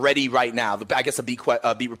like ready right now. I guess a beat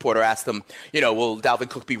reporter asked him, will Dalvin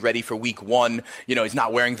Cook be ready for week 1? He's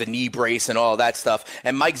not wearing the knee brace and all that stuff.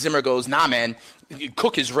 And Mike Zimmer goes, nah, man,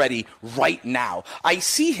 Cook is ready right now. I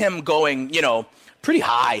see him going, pretty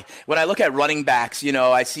high. When I look at running backs,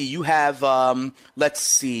 I see you have,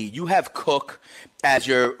 you have Cook as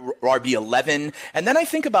your RB11. And then I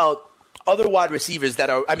think about other wide receivers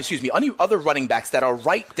other running backs that are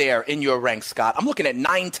right there in your ranks, Scott. I'm looking at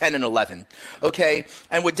 9, 10, and 11. Okay.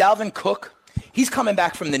 And with Dalvin Cook, he's coming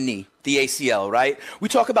back from the knee, the ACL, right? We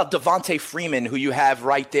talk about Devontae Freeman, who you have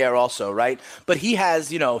right there also, right? But he has,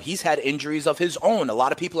 he's had injuries of his own. A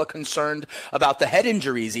lot of people are concerned about the head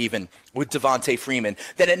injuries even with Devontae Freeman.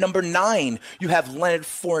 Then at number 9, you have Leonard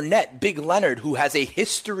Fournette, Big Leonard, who has a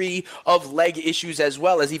history of leg issues as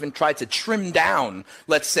well, as even tried to trim down,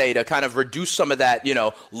 let's say, to kind of reduce some of that,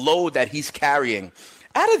 load that he's carrying.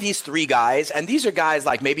 Out of these 3 guys, and these are guys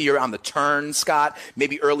like maybe you're on the turn, Scott,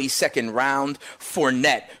 maybe early second round,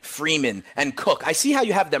 Fournette, Freeman, and Cook. I see how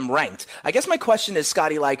you have them ranked. I guess my question is,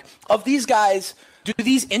 Scotty, of these guys, do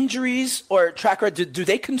these injuries or track record, do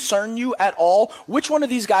they concern you at all? Which one of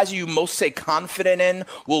these guys are you most, say, confident in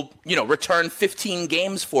will, return 15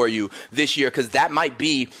 games for you this year? Because that might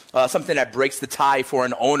be something that breaks the tie for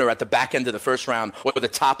an owner at the back end of the first round or the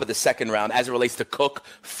top of the second round as it relates to Cook,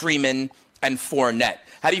 Freeman, and Fournette.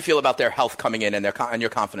 How do you feel about their health coming in and your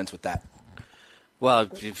confidence with that? Well,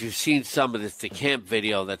 if you've seen some of the camp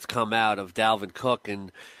video that's come out of Dalvin Cook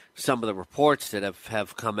and some of the reports that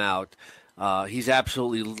have come out, he's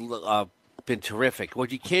absolutely been terrific.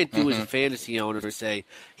 What you can't do as a fantasy owner is say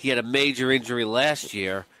he had a major injury last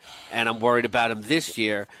year and I'm worried about him this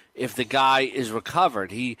year if the guy is recovered.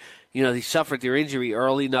 He suffered their injury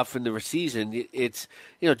early enough in the season. It's,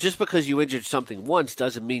 just because you injured something once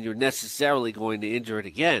doesn't mean you're necessarily going to injure it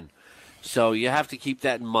again. So you have to keep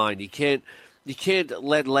that in mind. You can't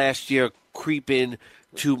let last year creep in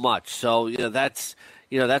too much. So, that's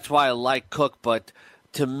why I like Cook. But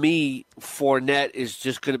to me, Fournette is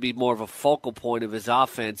just going to be more of a focal point of his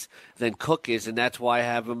offense than Cook is. And that's why I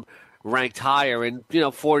have him ranked higher. And,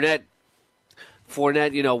 Fournette,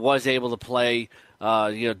 was able to play,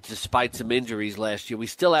 despite some injuries last year. We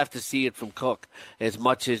still have to see it from Cook as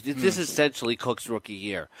much as this is essentially Cook's rookie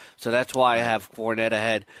year. So that's why I have Fournette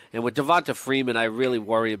ahead. And with Devonta Freeman, I really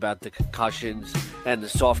worry about the concussions and the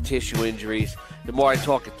soft tissue injuries. The more I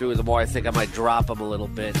talk it through, the more I think I might drop him a little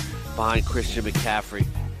bit behind Christian McCaffrey.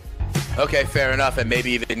 Okay, fair enough. And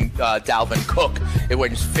maybe even Dalvin Cook.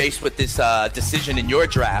 When faced with this decision in your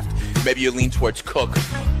draft, maybe you lean towards Cook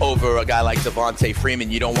over a guy like Devontae Freeman.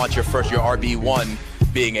 You don't want your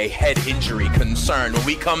RB1 being a head injury concern. When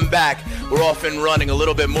we come back, we're off and running a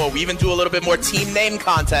little bit more. We even do a little bit more team name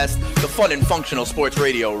contest. The fun and functional sports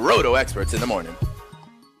radio, Roto Experts in the morning.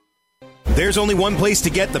 There's only one place to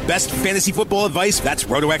get the best fantasy football advice. That's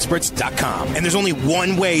RotoExperts.com. And there's only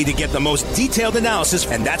one way to get the most detailed analysis,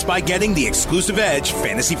 and that's by getting the Exclusive Edge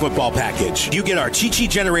Fantasy Football Package. You get our cheat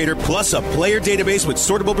sheet generator, plus a player database with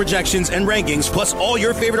sortable projections and rankings, plus all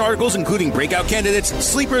your favorite articles, including breakout candidates,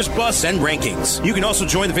 sleepers, busts, and rankings. You can also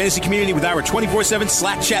join the fantasy community with our 24/7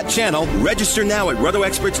 Slack chat channel. Register now at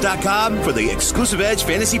RotoExperts.com for the Exclusive Edge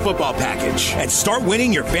Fantasy Football Package and start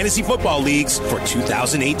winning your fantasy football leagues for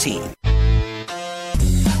 2018.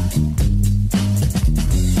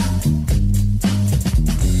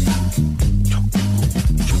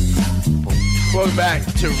 Welcome back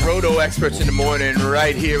to Roto Experts in the morning,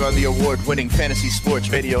 right here on the award-winning Fantasy Sports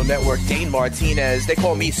Radio Network. Dane Martinez, they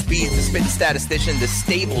call me Speeds, the spin statistician, the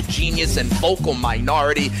stable genius and vocal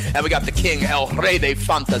minority. And we got the king, El Rey de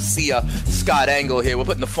Fantasia, Scott Engel here. We're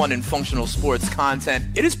putting the fun and functional sports content.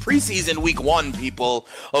 It is preseason week 1, people,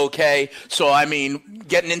 okay? So,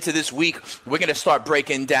 getting into this week, we're going to start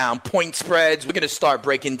breaking down point spreads. We're going to start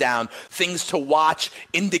breaking down things to watch,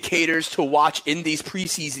 indicators to watch in these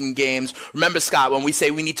preseason games. Remember, Scott, when we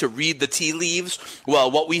say we need to read the tea leaves,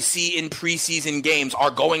 well, what we see in preseason games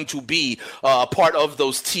are going to be part of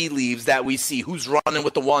those tea leaves that we see. Who's running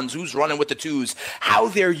with the ones, who's running with the twos, how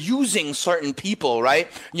they're using certain people, right?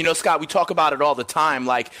 Scott, we talk about it all the time,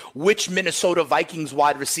 like which Minnesota Vikings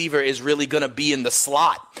wide receiver is really going to be in the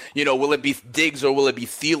slot? Will it be Diggs or will it be be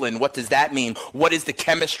Thielen? What does that mean? What is the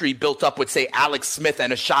chemistry built up with, say, Alex Smith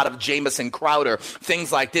and a shot of Jamison Crowder?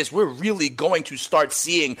 Things like this. We're really going to start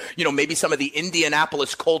seeing, maybe some of the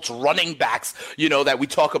Indianapolis Colts running backs, that we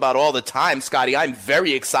talk about all the time, Scotty. I'm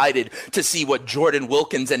very excited to see what Jordan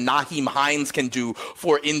Wilkins and Nyheim Hines can do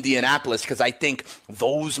for Indianapolis, because I think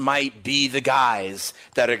those might be the guys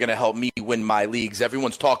that are going to help me win my leagues.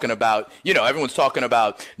 Everyone's talking about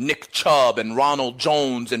Nick Chubb and Ronald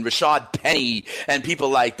Jones and Rashad Penny and people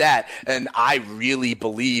like that. And I really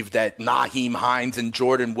believe that Nyheim Hines and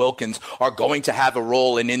Jordan Wilkins are going to have a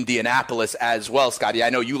role in Indianapolis as well, Scotty. I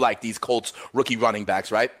know you like these Colts rookie running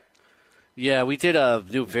backs, right? Yeah, we did a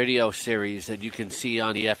new video series that you can see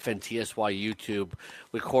on the FNTSY YouTube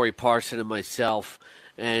with Corey Parson and myself.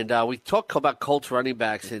 And we talked about Colts running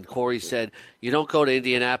backs, and Corey said, you don't go to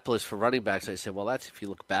Indianapolis for running backs. I said, well, that's if you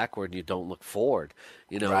look backward and you don't look forward.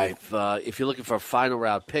 Right. If you're looking for a final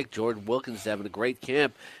round pick, Jordan Wilkins is having a great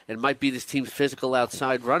camp and might be this team's physical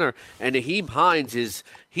outside runner. And Nyheim Hines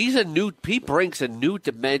he brings a new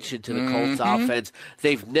dimension to the Colts offense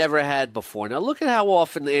they've never had before. Now look at how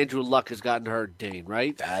often Andrew Luck has gotten hurt, Dane,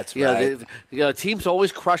 right? That's right. The team's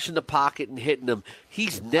always crushing the pocket and hitting them.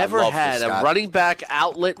 He's never had a running back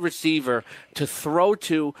outlet receiver to throw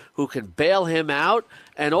to who can bail him out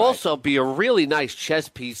and also be a really nice chess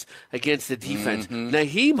piece against the defense.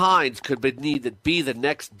 Nyheim Hines could be the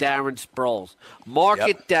next Darren Sproles. Mark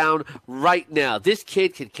it down right now. This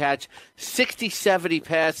kid could catch 60, 70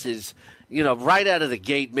 passes, right out of the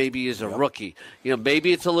gate, maybe as a rookie.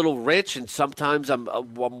 Maybe it's a little rich, and sometimes I'm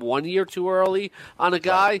 1 year too early on a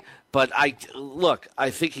guy. Right. But I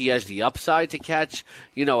think he has the upside to catch,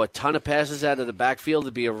 a ton of passes out of the backfield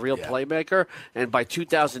to be a real playmaker. And by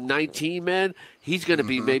 2019, man, he's going to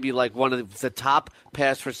be maybe like one of the top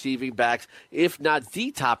pass receiving backs, if not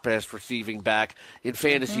the top pass receiving back in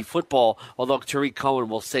fantasy football. Although Tariq Cohen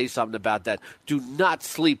will say something about that. Do not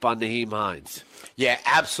sleep on Nyheim Hines. Yeah,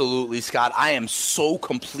 absolutely, Scott. I am so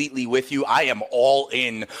completely with you. I am all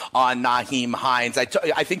in on Nyheim Hines. I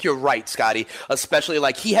think you're right, Scotty, especially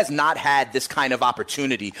he has not had this kind of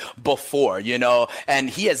opportunity before, and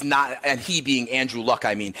he being Andrew Luck,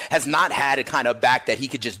 has not had a kind of back that he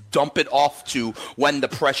could just dump it off to when the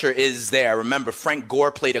pressure is there. Remember, Frank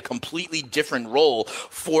Gore played a completely different role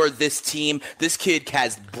for this team. This kid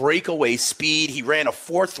has breakaway speed. He ran a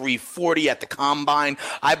 4.3 40 at the combine.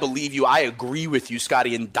 I believe you. I agree with you,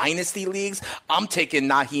 Scotty. In dynasty leagues, I'm taking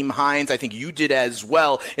Nyheim Hines. I think you did as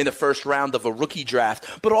well in the first round of a rookie draft.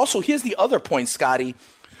 But also, here's the other point, Scotty.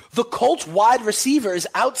 The Colts wide receivers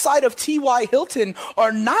outside of T.Y. Hilton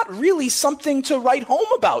are not really something to write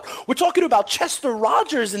home about. We're talking about Chester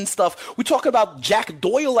Rogers and stuff. We talk about Jack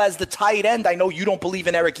Doyle as the tight end. I know you don't believe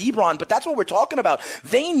in Eric Ebron, but that's what we're talking about.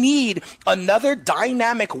 They need another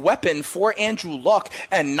dynamic weapon for Andrew Luck,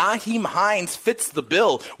 and Nyheim Hines fits the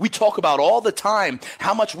bill. We talk about all the time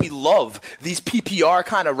how much we love these PPR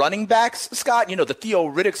kind of running backs, Scott. The Theo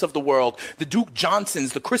Riddicks of the world, the Duke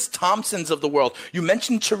Johnsons, the Chris Thompsons of the world. You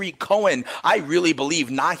mentioned Tariq Cohen. I really believe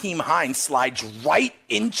Nyheim Hines slides right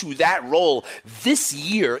into that role this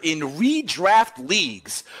year in redraft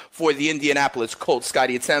leagues for the Indianapolis Colts.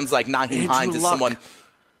 Scotty, it sounds like Nyheim Hines is someone.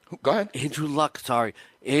 Go ahead. Andrew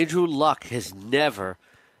Luck has never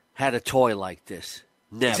had a toy like this.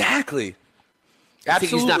 Never. Exactly.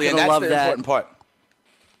 Absolutely, and that's love the important part.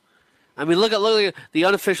 Look at the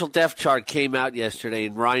unofficial depth chart came out yesterday,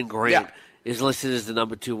 and Ryan Grant is listed as the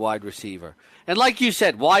number 2 wide receiver. And like you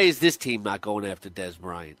said, why is this team not going after Dez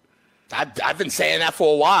Bryant? I've been saying that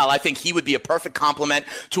for a while. I think he would be a perfect complement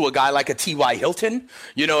to a guy like a T.Y. Hilton,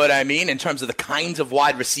 you know what I mean, in terms of the kinds of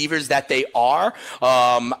wide receivers that they are.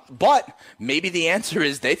 But maybe the answer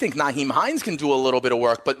is they think Nyheim Hines can do a little bit of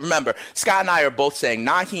work. But remember, Scott and I are both saying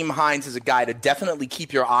Nyheim Hines is a guy to definitely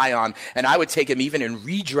keep your eye on, and I would take him even in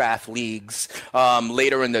redraft leagues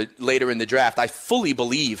later in the draft. I fully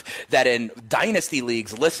believe that in dynasty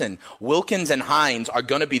leagues, Wilkins and Hines are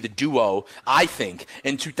going to be the duo, I think,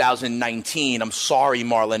 in 2019. I'm sorry,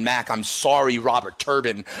 Marlon Mack. I'm sorry, Robert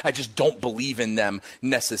Turbin. I just don't believe in them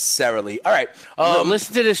necessarily. All right.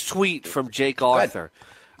 Listen to this tweet from Jake Arthur.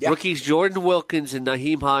 Yeah. Rookies Jordan Wilkins and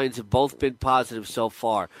Nyheim Hines have both been positive so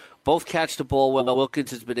far. Both catch the ball well. Wilkins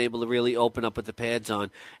has been able to really open up with the pads on.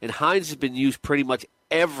 And Hines has been used pretty much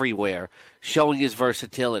everywhere, showing his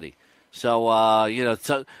versatility. So,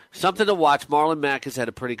 something to watch. Marlon Mack has had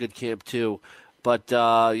a pretty good camp, too. But,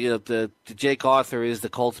 the Jake Arthur is the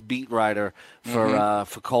Colts beat writer for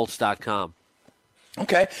Colts.com.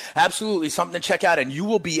 Okay, absolutely. Something to check out. And you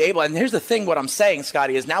will be able, and here's the thing, what I'm saying,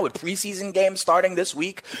 Scotty, is now with preseason games starting this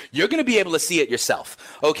week, you're going to be able to see it yourself,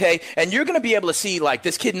 okay? And you're going to be able to see, like,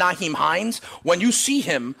 this kid Nyheim Hines, when you see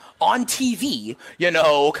him on TV, you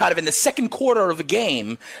know, kind of in the second quarter of a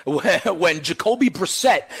game, when Jacoby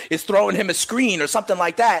Brissett is throwing him a screen or something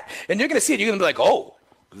like that, and you're going to see it, you're going to be like, oh,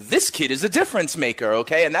 this kid is a difference maker,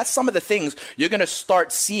 okay? And that's some of the things you're going to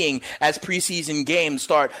start seeing as preseason games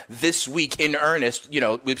start this week in earnest. You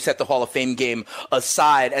know, we've set the Hall of Fame game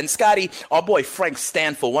aside. And, Scotty, our boy Frank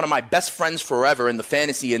Stanfield, one of my best friends forever in the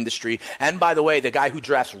fantasy industry, and, by the way, the guy who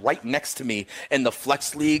drafts right next to me in the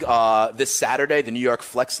Flex League this Saturday, the New York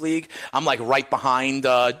Flex League. I'm, like, right behind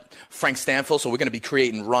Frank Stanfield, so we're going to be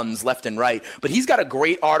creating runs left and right. But he's got a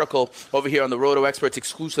great article over here on the Roto Experts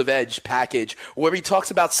Exclusive Edge package where he talks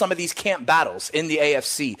about some of these camp battles in the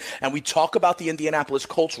AFC. And we talk about the Indianapolis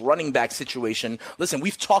Colts running back situation. Listen,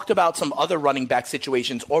 we've talked about some other running back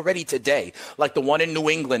situations already today, like the one in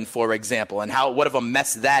New England, for example, and what of a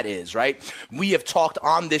mess that is, right? We have talked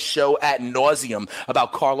on this show ad nauseum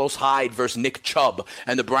about Carlos Hyde versus Nick Chubb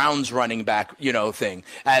and the Browns running back, thing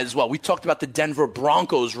as well. We talked about the Denver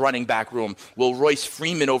Broncos running back room. Will Royce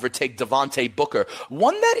Freeman overtake Devontae Booker?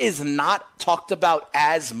 One that is not talked about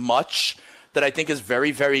as much that I think is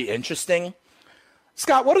very, very interesting.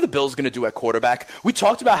 Scott, what are the Bills going to do at quarterback? We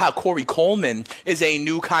talked about how Corey Coleman is a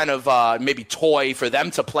new kind of maybe toy for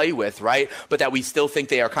them to play with, right? But that we still think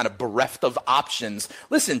they are kind of bereft of options.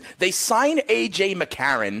 Listen, they signed A.J.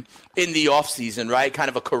 McCarron in the offseason, right? Kind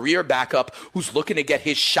of a career backup who's looking to get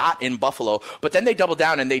his shot in Buffalo. But then they double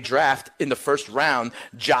down and they draft in the first round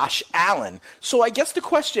Josh Allen. So I guess the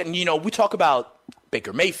question, we talk about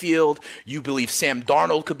Baker Mayfield. You believe Sam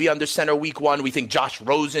Darnold could be under center week 1. We think Josh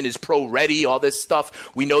Rosen is pro ready, all this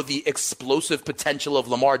stuff. We know the explosive potential of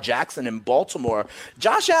Lamar Jackson in Baltimore.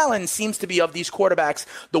 Josh Allen seems to be, of these quarterbacks,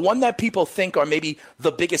 the one that people think are maybe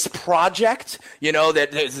the biggest project, that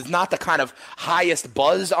there's not the kind of highest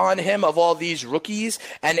buzz on him of all these rookies.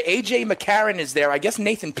 And A.J. McCarron is there. I guess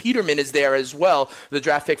Nathan Peterman is there as well, the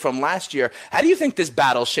draft pick from last year. How do you think this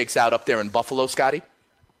battle shakes out up there in Buffalo, Scotty?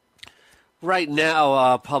 Right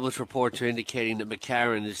now, published reports are indicating that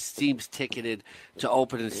McCarron seems ticketed to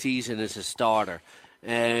open the season as a starter.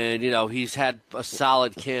 And, he's had a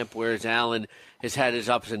solid camp, whereas Allen has had his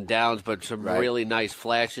ups and downs, but some really nice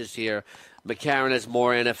flashes here. McCarron has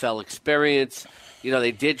more NFL experience.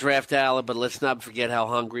 They did draft Allen, but let's not forget how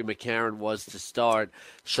hungry McCarron was to start.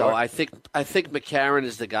 Sure. So I think McCarron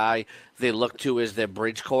is the guy they look to as their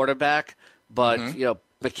bridge quarterback. But,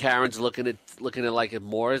 McCarron's looking at like it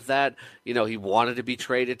more as that. He wanted to be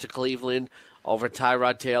traded to Cleveland over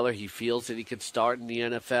Tyrod Taylor. He feels that he could start in the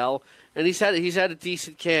NFL, and he's had a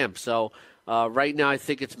decent camp. So right now, I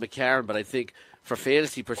think it's McCarron, but I think for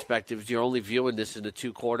fantasy perspectives, you're only viewing this in a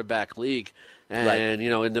 2-quarterback league, and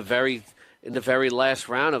in the very last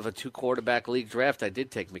round of a 2-quarterback league draft, I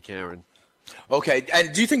did take McCarron. Okay,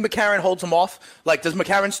 and do you think McCarron holds him off? Like, does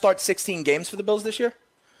McCarron start 16 games for the Bills this year?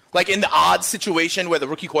 Like in the odd situation where the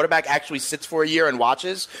rookie quarterback actually sits for a year and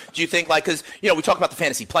watches, do you think, because, we talk about the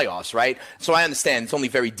fantasy playoffs, right? So I understand it's only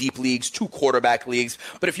very deep leagues, 2-quarterback leagues.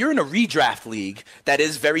 But if you're in a redraft league that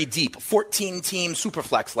is very deep, 14-team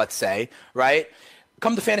superflex, let's say, right?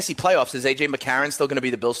 Come to fantasy playoffs, is A.J. McCarron still going to be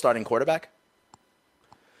the Bills' starting quarterback?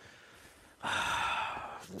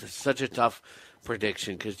 It's such a tough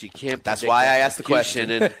prediction because you can't. That's why I asked the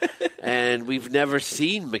question. And we've never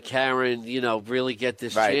seen McCarron, really get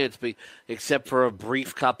this chance, except for a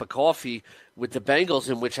brief cup of coffee with the Bengals,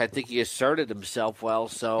 in which I think he asserted himself well.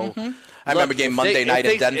 So I remember game Monday night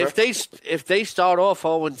in Denver. If they start off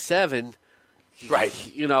 0-7, right?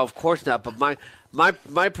 Of course not. But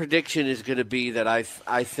my prediction is going to be that I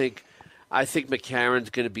think McCarron's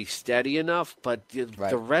going to be steady enough, but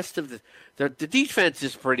the rest of the defense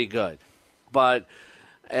is pretty good. But,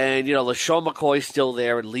 LaShawn McCoy's still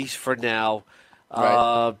there, at least for now.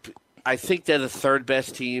 I think they're the third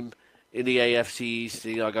best team in the AFC East.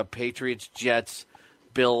 I got Patriots, Jets,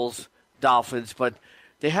 Bills, Dolphins, but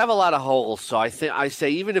they have a lot of holes. So I say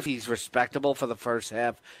even if he's respectable for the first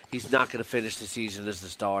half, he's not going to finish the season as the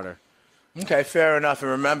starter. Okay, fair enough.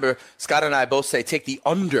 And remember, Scott and I both say take the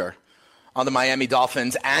under on the Miami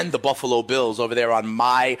Dolphins and the Buffalo Bills over there on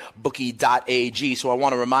mybookie.ag. So I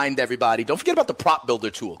want to remind everybody, don't forget about the prop builder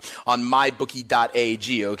tool on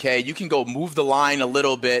mybookie.ag, okay? You can go move the line a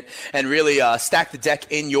little bit and really stack the deck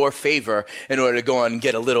in your favor in order to go and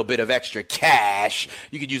get a little bit of extra cash.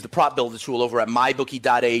 You could use the prop builder tool over at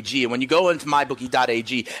mybookie.ag. And when you go into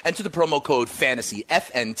mybookie.ag, enter the promo code FANTASY,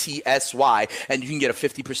 FNTSY, and you can get a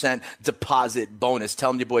 50% deposit bonus.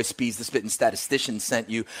 Tell them your boy Speeds, the Spittin' Statistician, sent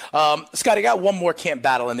you. Scott, I got one more camp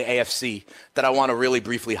battle in the AFC that I want to really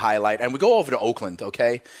briefly highlight. And we go over to Oakland,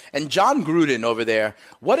 okay? And John Gruden over there,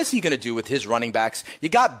 what is he going to do with his running backs? You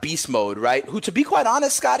got Beast Mode, right? Who, to be quite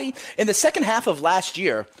honest, Scotty, in the second half of last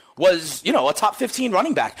year was, a top 15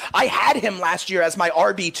 running back. I had him last year as my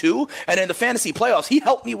RB2, and in the fantasy playoffs, he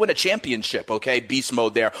helped me win a championship, okay? Beast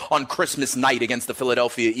Mode there on Christmas night against the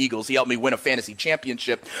Philadelphia Eagles. He helped me win a fantasy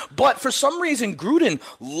championship. But for some reason, Gruden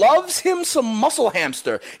loves him some muscle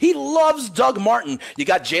hamster. He loves Doug Martin. You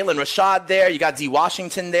got Jalen Rashad there. You got D.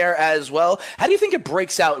 Washington there as well. How do you think it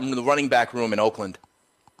breaks out in the running back room in Oakland?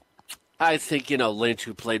 I think, Lynch,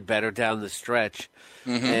 who played better down the stretch.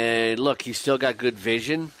 Mm-hmm. And look, he's still got good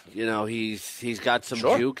vision. He's got some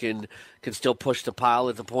juke and can still push the pile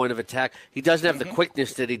at the point of attack. He doesn't have the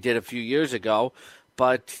quickness that he did a few years ago,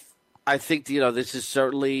 but I think, this is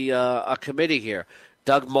certainly a committee here.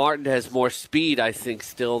 Doug Martin has more speed, I think,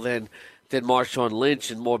 still than Marshawn Lynch,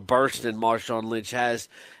 and more burst than Marshawn Lynch has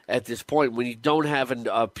at this point. When you don't have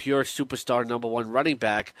a pure superstar number one running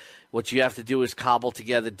back, what you have to do is cobble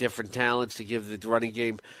together different talents to give the running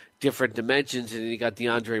game different dimensions. And then you got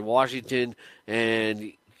DeAndre Washington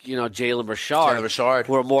and, Jalen Rashard.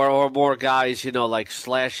 Who are more guys, like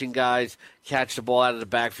slashing guys, catch the ball out of the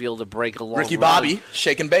backfield to break a long Ricky run. Bobby,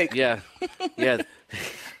 shake and bake. Yeah. That's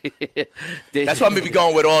what I'm going to be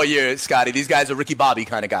going with all year, Scotty. These guys are Ricky Bobby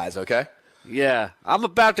kind of guys, okay? Yeah. I'm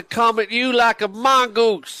about to come at you like a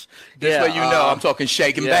mongoose. This way I'm talking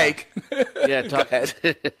shake and bake. Yeah,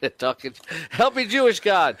 talking. Help me, Jewish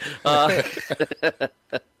God.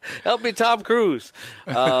 Help me, Tom Cruise.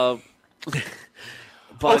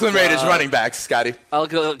 Oakland Raiders running backs, Scotty.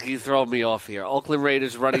 You throw me off here. Oakland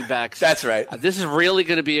Raiders running backs. That's right. This is really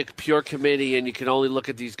going to be a pure committee, and you can only look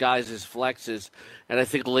at these guys as flexes. And I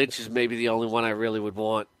think Lynch is maybe the only one I really would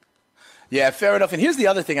want. Yeah, fair enough. And here's the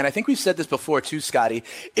other thing, and I think we've said this before too, Scotty.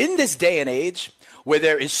 In this day and age where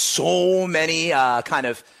there is so many kind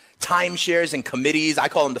of timeshares and committees, I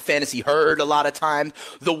call them the fantasy herd a lot of times,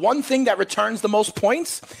 the one thing that returns the most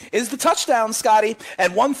points is the touchdown, Scotty.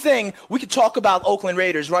 And one thing, we could talk about Oakland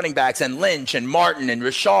Raiders running backs and Lynch and Martin and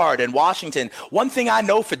Rashard and Washington. One thing I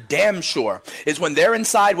know for damn sure is when they're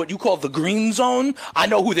inside what you call the green zone, I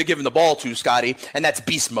know who they're giving the ball to, Scotty, and that's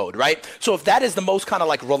beast mode, right? So if that is the most kind of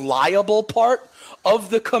like reliable part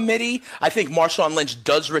of the committee, I think Marshawn Lynch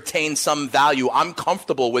does retain some value. I'm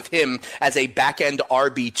comfortable with him as a back-end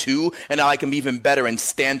RB2, and I like him even better in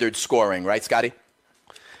standard scoring, right, Scotty?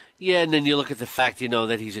 Yeah, and then you look at the fact,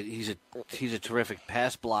 that he's a terrific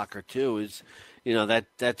pass blocker too. Is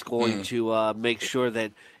that's going to make sure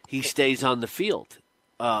that he stays on the field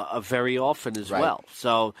very often as well.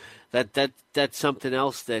 So that's something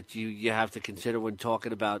else that you have to consider when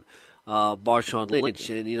talking about Marshawn Lynch.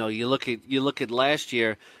 And you look at last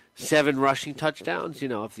year, 7 rushing touchdowns.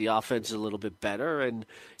 If the offense is a little bit better, and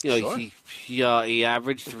he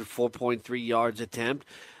averaged 4.3 yards attempt.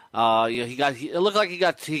 It looked like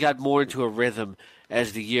he got more into a rhythm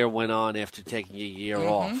as the year went on after taking a year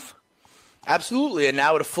off. Absolutely, and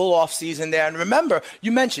now with a full off season there. And remember,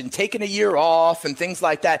 you mentioned taking a year off and things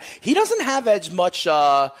like that. He doesn't have as much.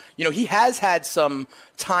 He has had some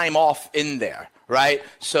time off in there. Right,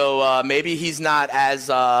 so maybe he's not as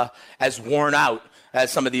worn out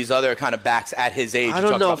as some of these other kind of backs at his age. I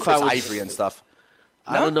don't know if I would, Ivory and stuff.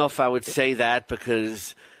 I don't know if I would say that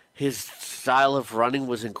because his style of running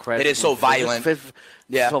was incredible. It is so violent.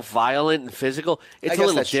 So violent and physical. It's a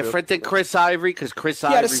little different than Chris Ivory because Chris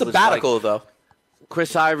Ivory had a sabbatical though.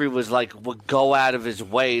 Chris Ivory would go out of his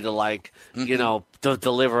way to to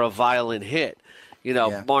deliver a violent hit.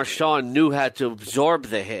 Marshawn knew how to absorb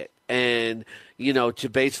the hit and to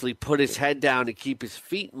basically put his head down and keep his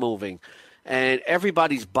feet moving. And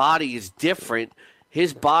everybody's body is different.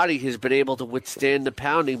 His body has been able to withstand the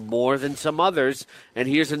pounding more than some others. And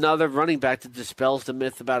here's another running back that dispels the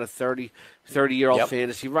myth about a 30-year-old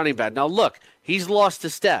fantasy running back. Now, look, he's lost a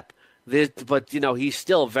step, but, he's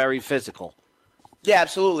still very physical. Yeah,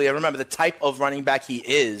 absolutely. I remember the type of running back he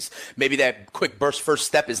is. Maybe that quick burst first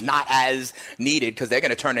step is not as needed because they're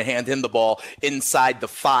going to turn and hand him the ball inside the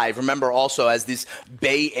 5. Remember also as this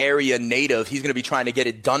Bay Area native, he's going to be trying to get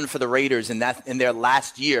it done for the Raiders in their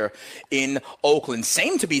last year in Oakland.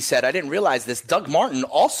 Same to be said, I didn't realize this, Doug Martin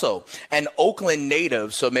also an Oakland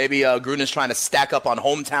native. So maybe Gruden's trying to stack up on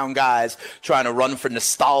hometown guys, trying to run for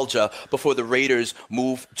nostalgia before the Raiders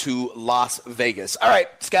move to Las Vegas. All right,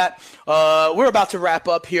 Scott, we're about about to wrap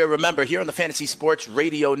up here. Remember, here on the Fantasy Sports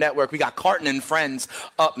Radio Network, we got Carton and Friends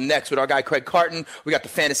up next with our guy Craig Carton. We got the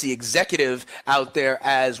Fantasy Executive out there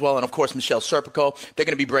as well, and of course Michelle Serpico. They're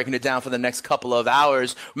going to be breaking it down for the next couple of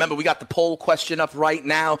hours. Remember, we got the poll question up right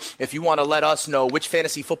now. If you want to let us know which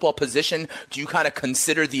fantasy football position do you kind of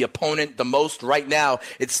consider the opponent the most right now,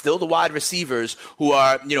 it's still the wide receivers who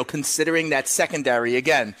are, considering that secondary.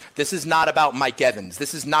 Again, this is not about Mike Evans.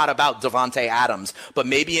 This is not about Devontae Adams, but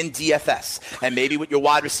maybe in DFS and maybe with your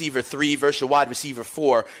wide receiver 3 versus your wide receiver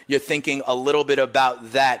 4, you're thinking a little bit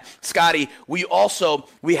about that. Scotty, we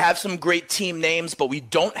have some great team names, but we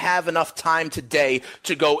don't have enough time today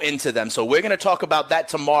to go into them. So we're going to talk about that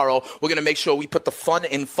tomorrow. We're going to make sure we put the fun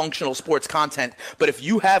in functional sports content. But if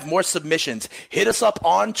you have more submissions, hit us up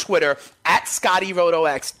on Twitter at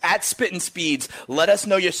ScottyRotoX, at Spittin' Speeds. Let us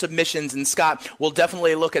know your submissions, and Scott, we'll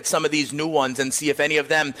definitely look at some of these new ones and see if any of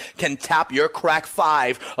them can tap your crack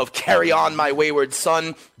 5 of Carry On My Wayward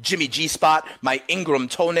Son, Jimmy G-Spot, My Ingram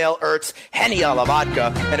Toenail Ertz, Henny a la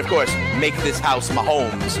Vodka, and of course, Make This House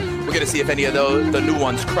Mahomes. We're going to see if any of the new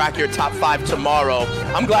ones crack your top 5 tomorrow.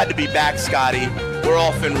 I'm glad to be back, Scotty. We're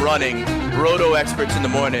off and running. Roto Experts in the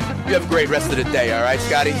morning. You have a great rest of the day, all right,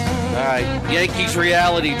 Scotty? All right. Yankees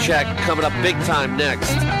reality check coming up big time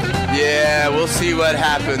next. Yeah, we'll see what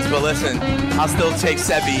happens. But listen, I'll still take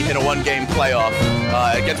Sevy in a one-game playoff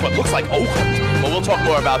against what looks like Oakland. But we'll talk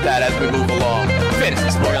more about that as we move along. Fantasy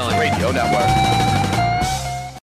Sports Radio Network.